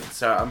brilliant.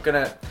 So I'm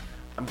gonna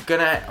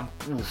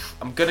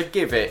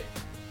give it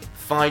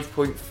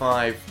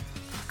 5.5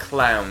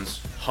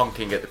 clowns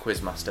honking at the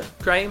Quizmaster.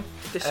 Graham,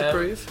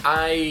 disapprove?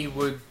 I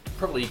would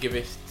probably give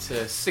it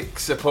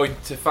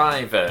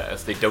 6.5,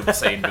 as they don't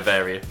say in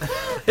Bavaria.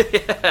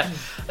 Yeah.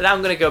 And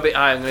I'm going to go a bit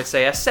higher. I'm going to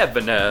say a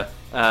 7. A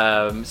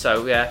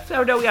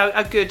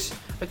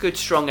good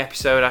strong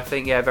episode. I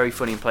think, very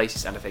funny in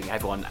places, and I think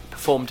everyone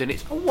performed in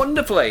it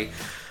wonderfully.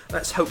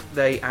 Let's hope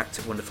they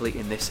act wonderfully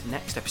in this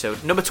next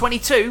episode. Number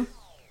 22.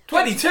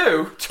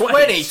 22?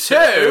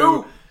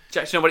 22?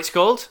 Jack, do you know what it's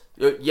called?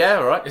 Yeah,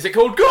 alright. Is it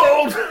called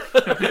Gold?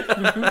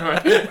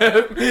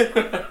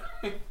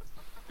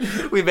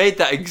 We made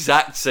that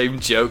exact same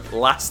joke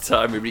last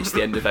time we reached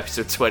the end of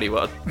episode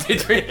 21.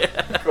 Did we?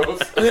 Of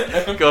course.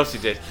 Of course we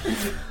did.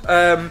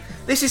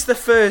 This is the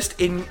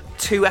first in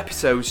 2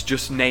 episodes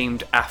just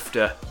named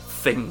after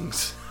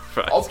things.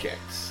 Right.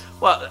 Objects.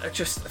 Well,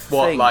 just a thing.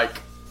 What,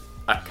 like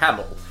a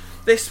camel?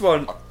 This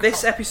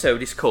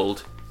episode is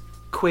called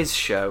Quiz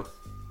Show.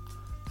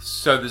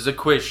 So there's a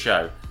quiz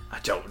show. I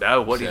don't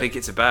know. What do you think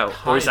it's about?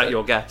 Or is that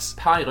your guess?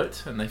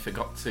 Pilot, and they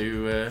forgot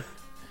to...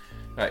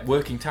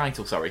 working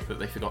title, that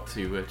they forgot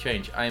to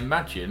change. I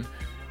imagine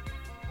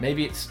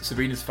maybe it's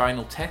Sabrina's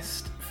final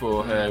test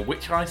for her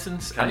witch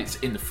license, and it's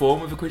in the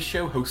form of a quiz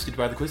show hosted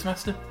by the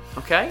Quizmaster.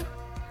 Okay.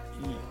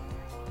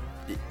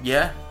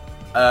 Yeah.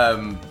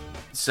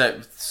 So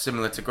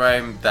similar to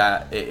Graham,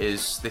 that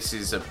this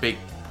is a big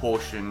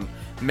portion,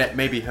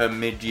 maybe her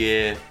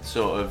mid-year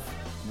sort of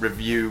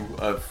review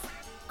of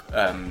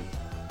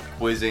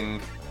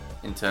quizzing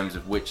in terms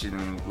of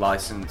witching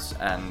license,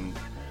 and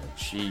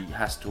she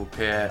has to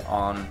appear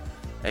on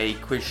a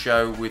quiz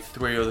show with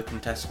 3 other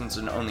contestants,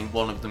 and only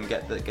one of them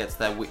gets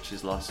their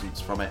witch's license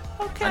from it.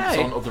 Okay. And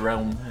it's on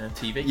Otherrealm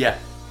TV. Yeah.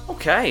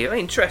 Okay,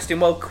 interesting.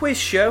 Well, Quiz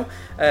Show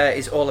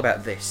is all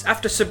about this.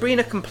 After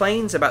Sabrina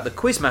complains about the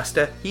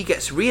Quizmaster, he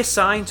gets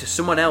reassigned to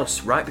someone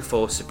else right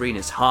before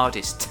Sabrina's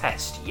hardest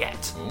test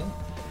yet.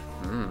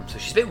 So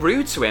she's a bit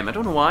rude to him. I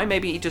don't know why.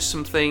 Maybe he does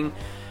something...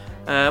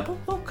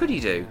 what could he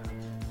do?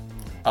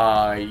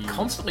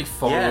 Constantly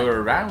follow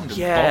her around and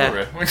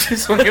bother her, which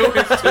is what he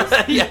always does.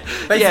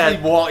 Basically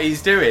what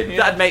he's doing.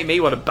 That'd make me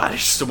want to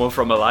banish someone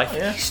from my life.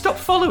 Yeah. Stop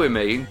following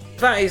me.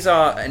 That is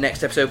our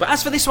next episode. But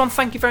as for this one,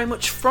 thank you very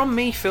much from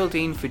me, Phil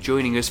Dean, for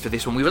joining us for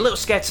this one. We were a little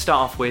scared to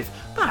start off with,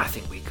 but I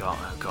think we got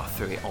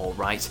through it all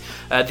right.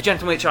 The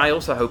Gentleman, which I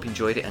also hope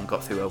enjoyed it and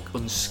got through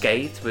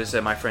unscathed, was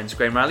my friend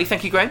Graham Riley.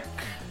 Thank you, Graham.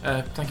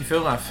 Thank you,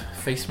 Phil. I've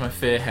faced my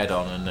fear head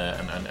on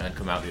and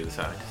come out the other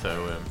side.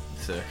 So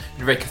It's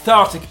been a very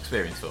cathartic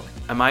experience for me.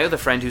 And my other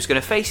friend who's going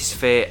to face his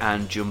fear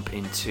and jump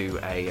into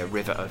a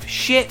river of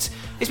shit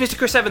is Mr.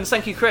 Chris Evans.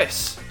 Thank you,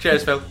 Chris.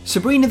 Cheers, Phil.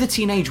 Sabrina the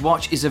Teenage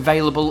Watch is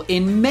available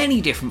in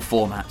many different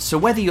formats, so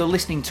whether you're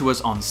listening to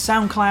us on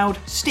SoundCloud,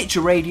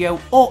 Stitcher Radio,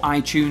 or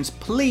iTunes,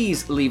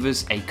 please leave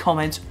us a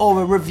comment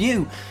or a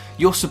review.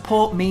 Your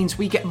support means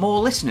we get more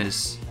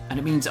listeners, and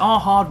it means our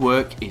hard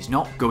work is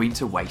not going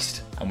to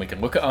waste. And we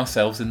can look at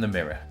ourselves in the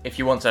mirror. If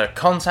you want to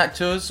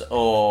contact us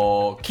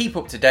or keep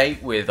up to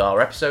date with our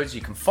episodes,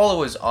 you can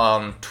follow us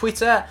on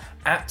Twitter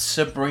at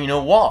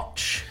Sabrina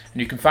Watch. And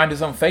you can find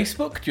us on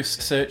Facebook,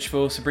 just search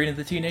for Sabrina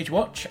the Teenage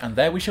Watch, and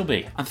there we shall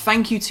be. And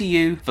thank you to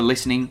you for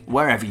listening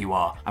wherever you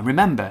are. And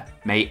remember,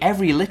 may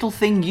every little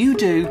thing you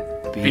do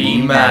Be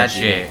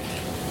magic.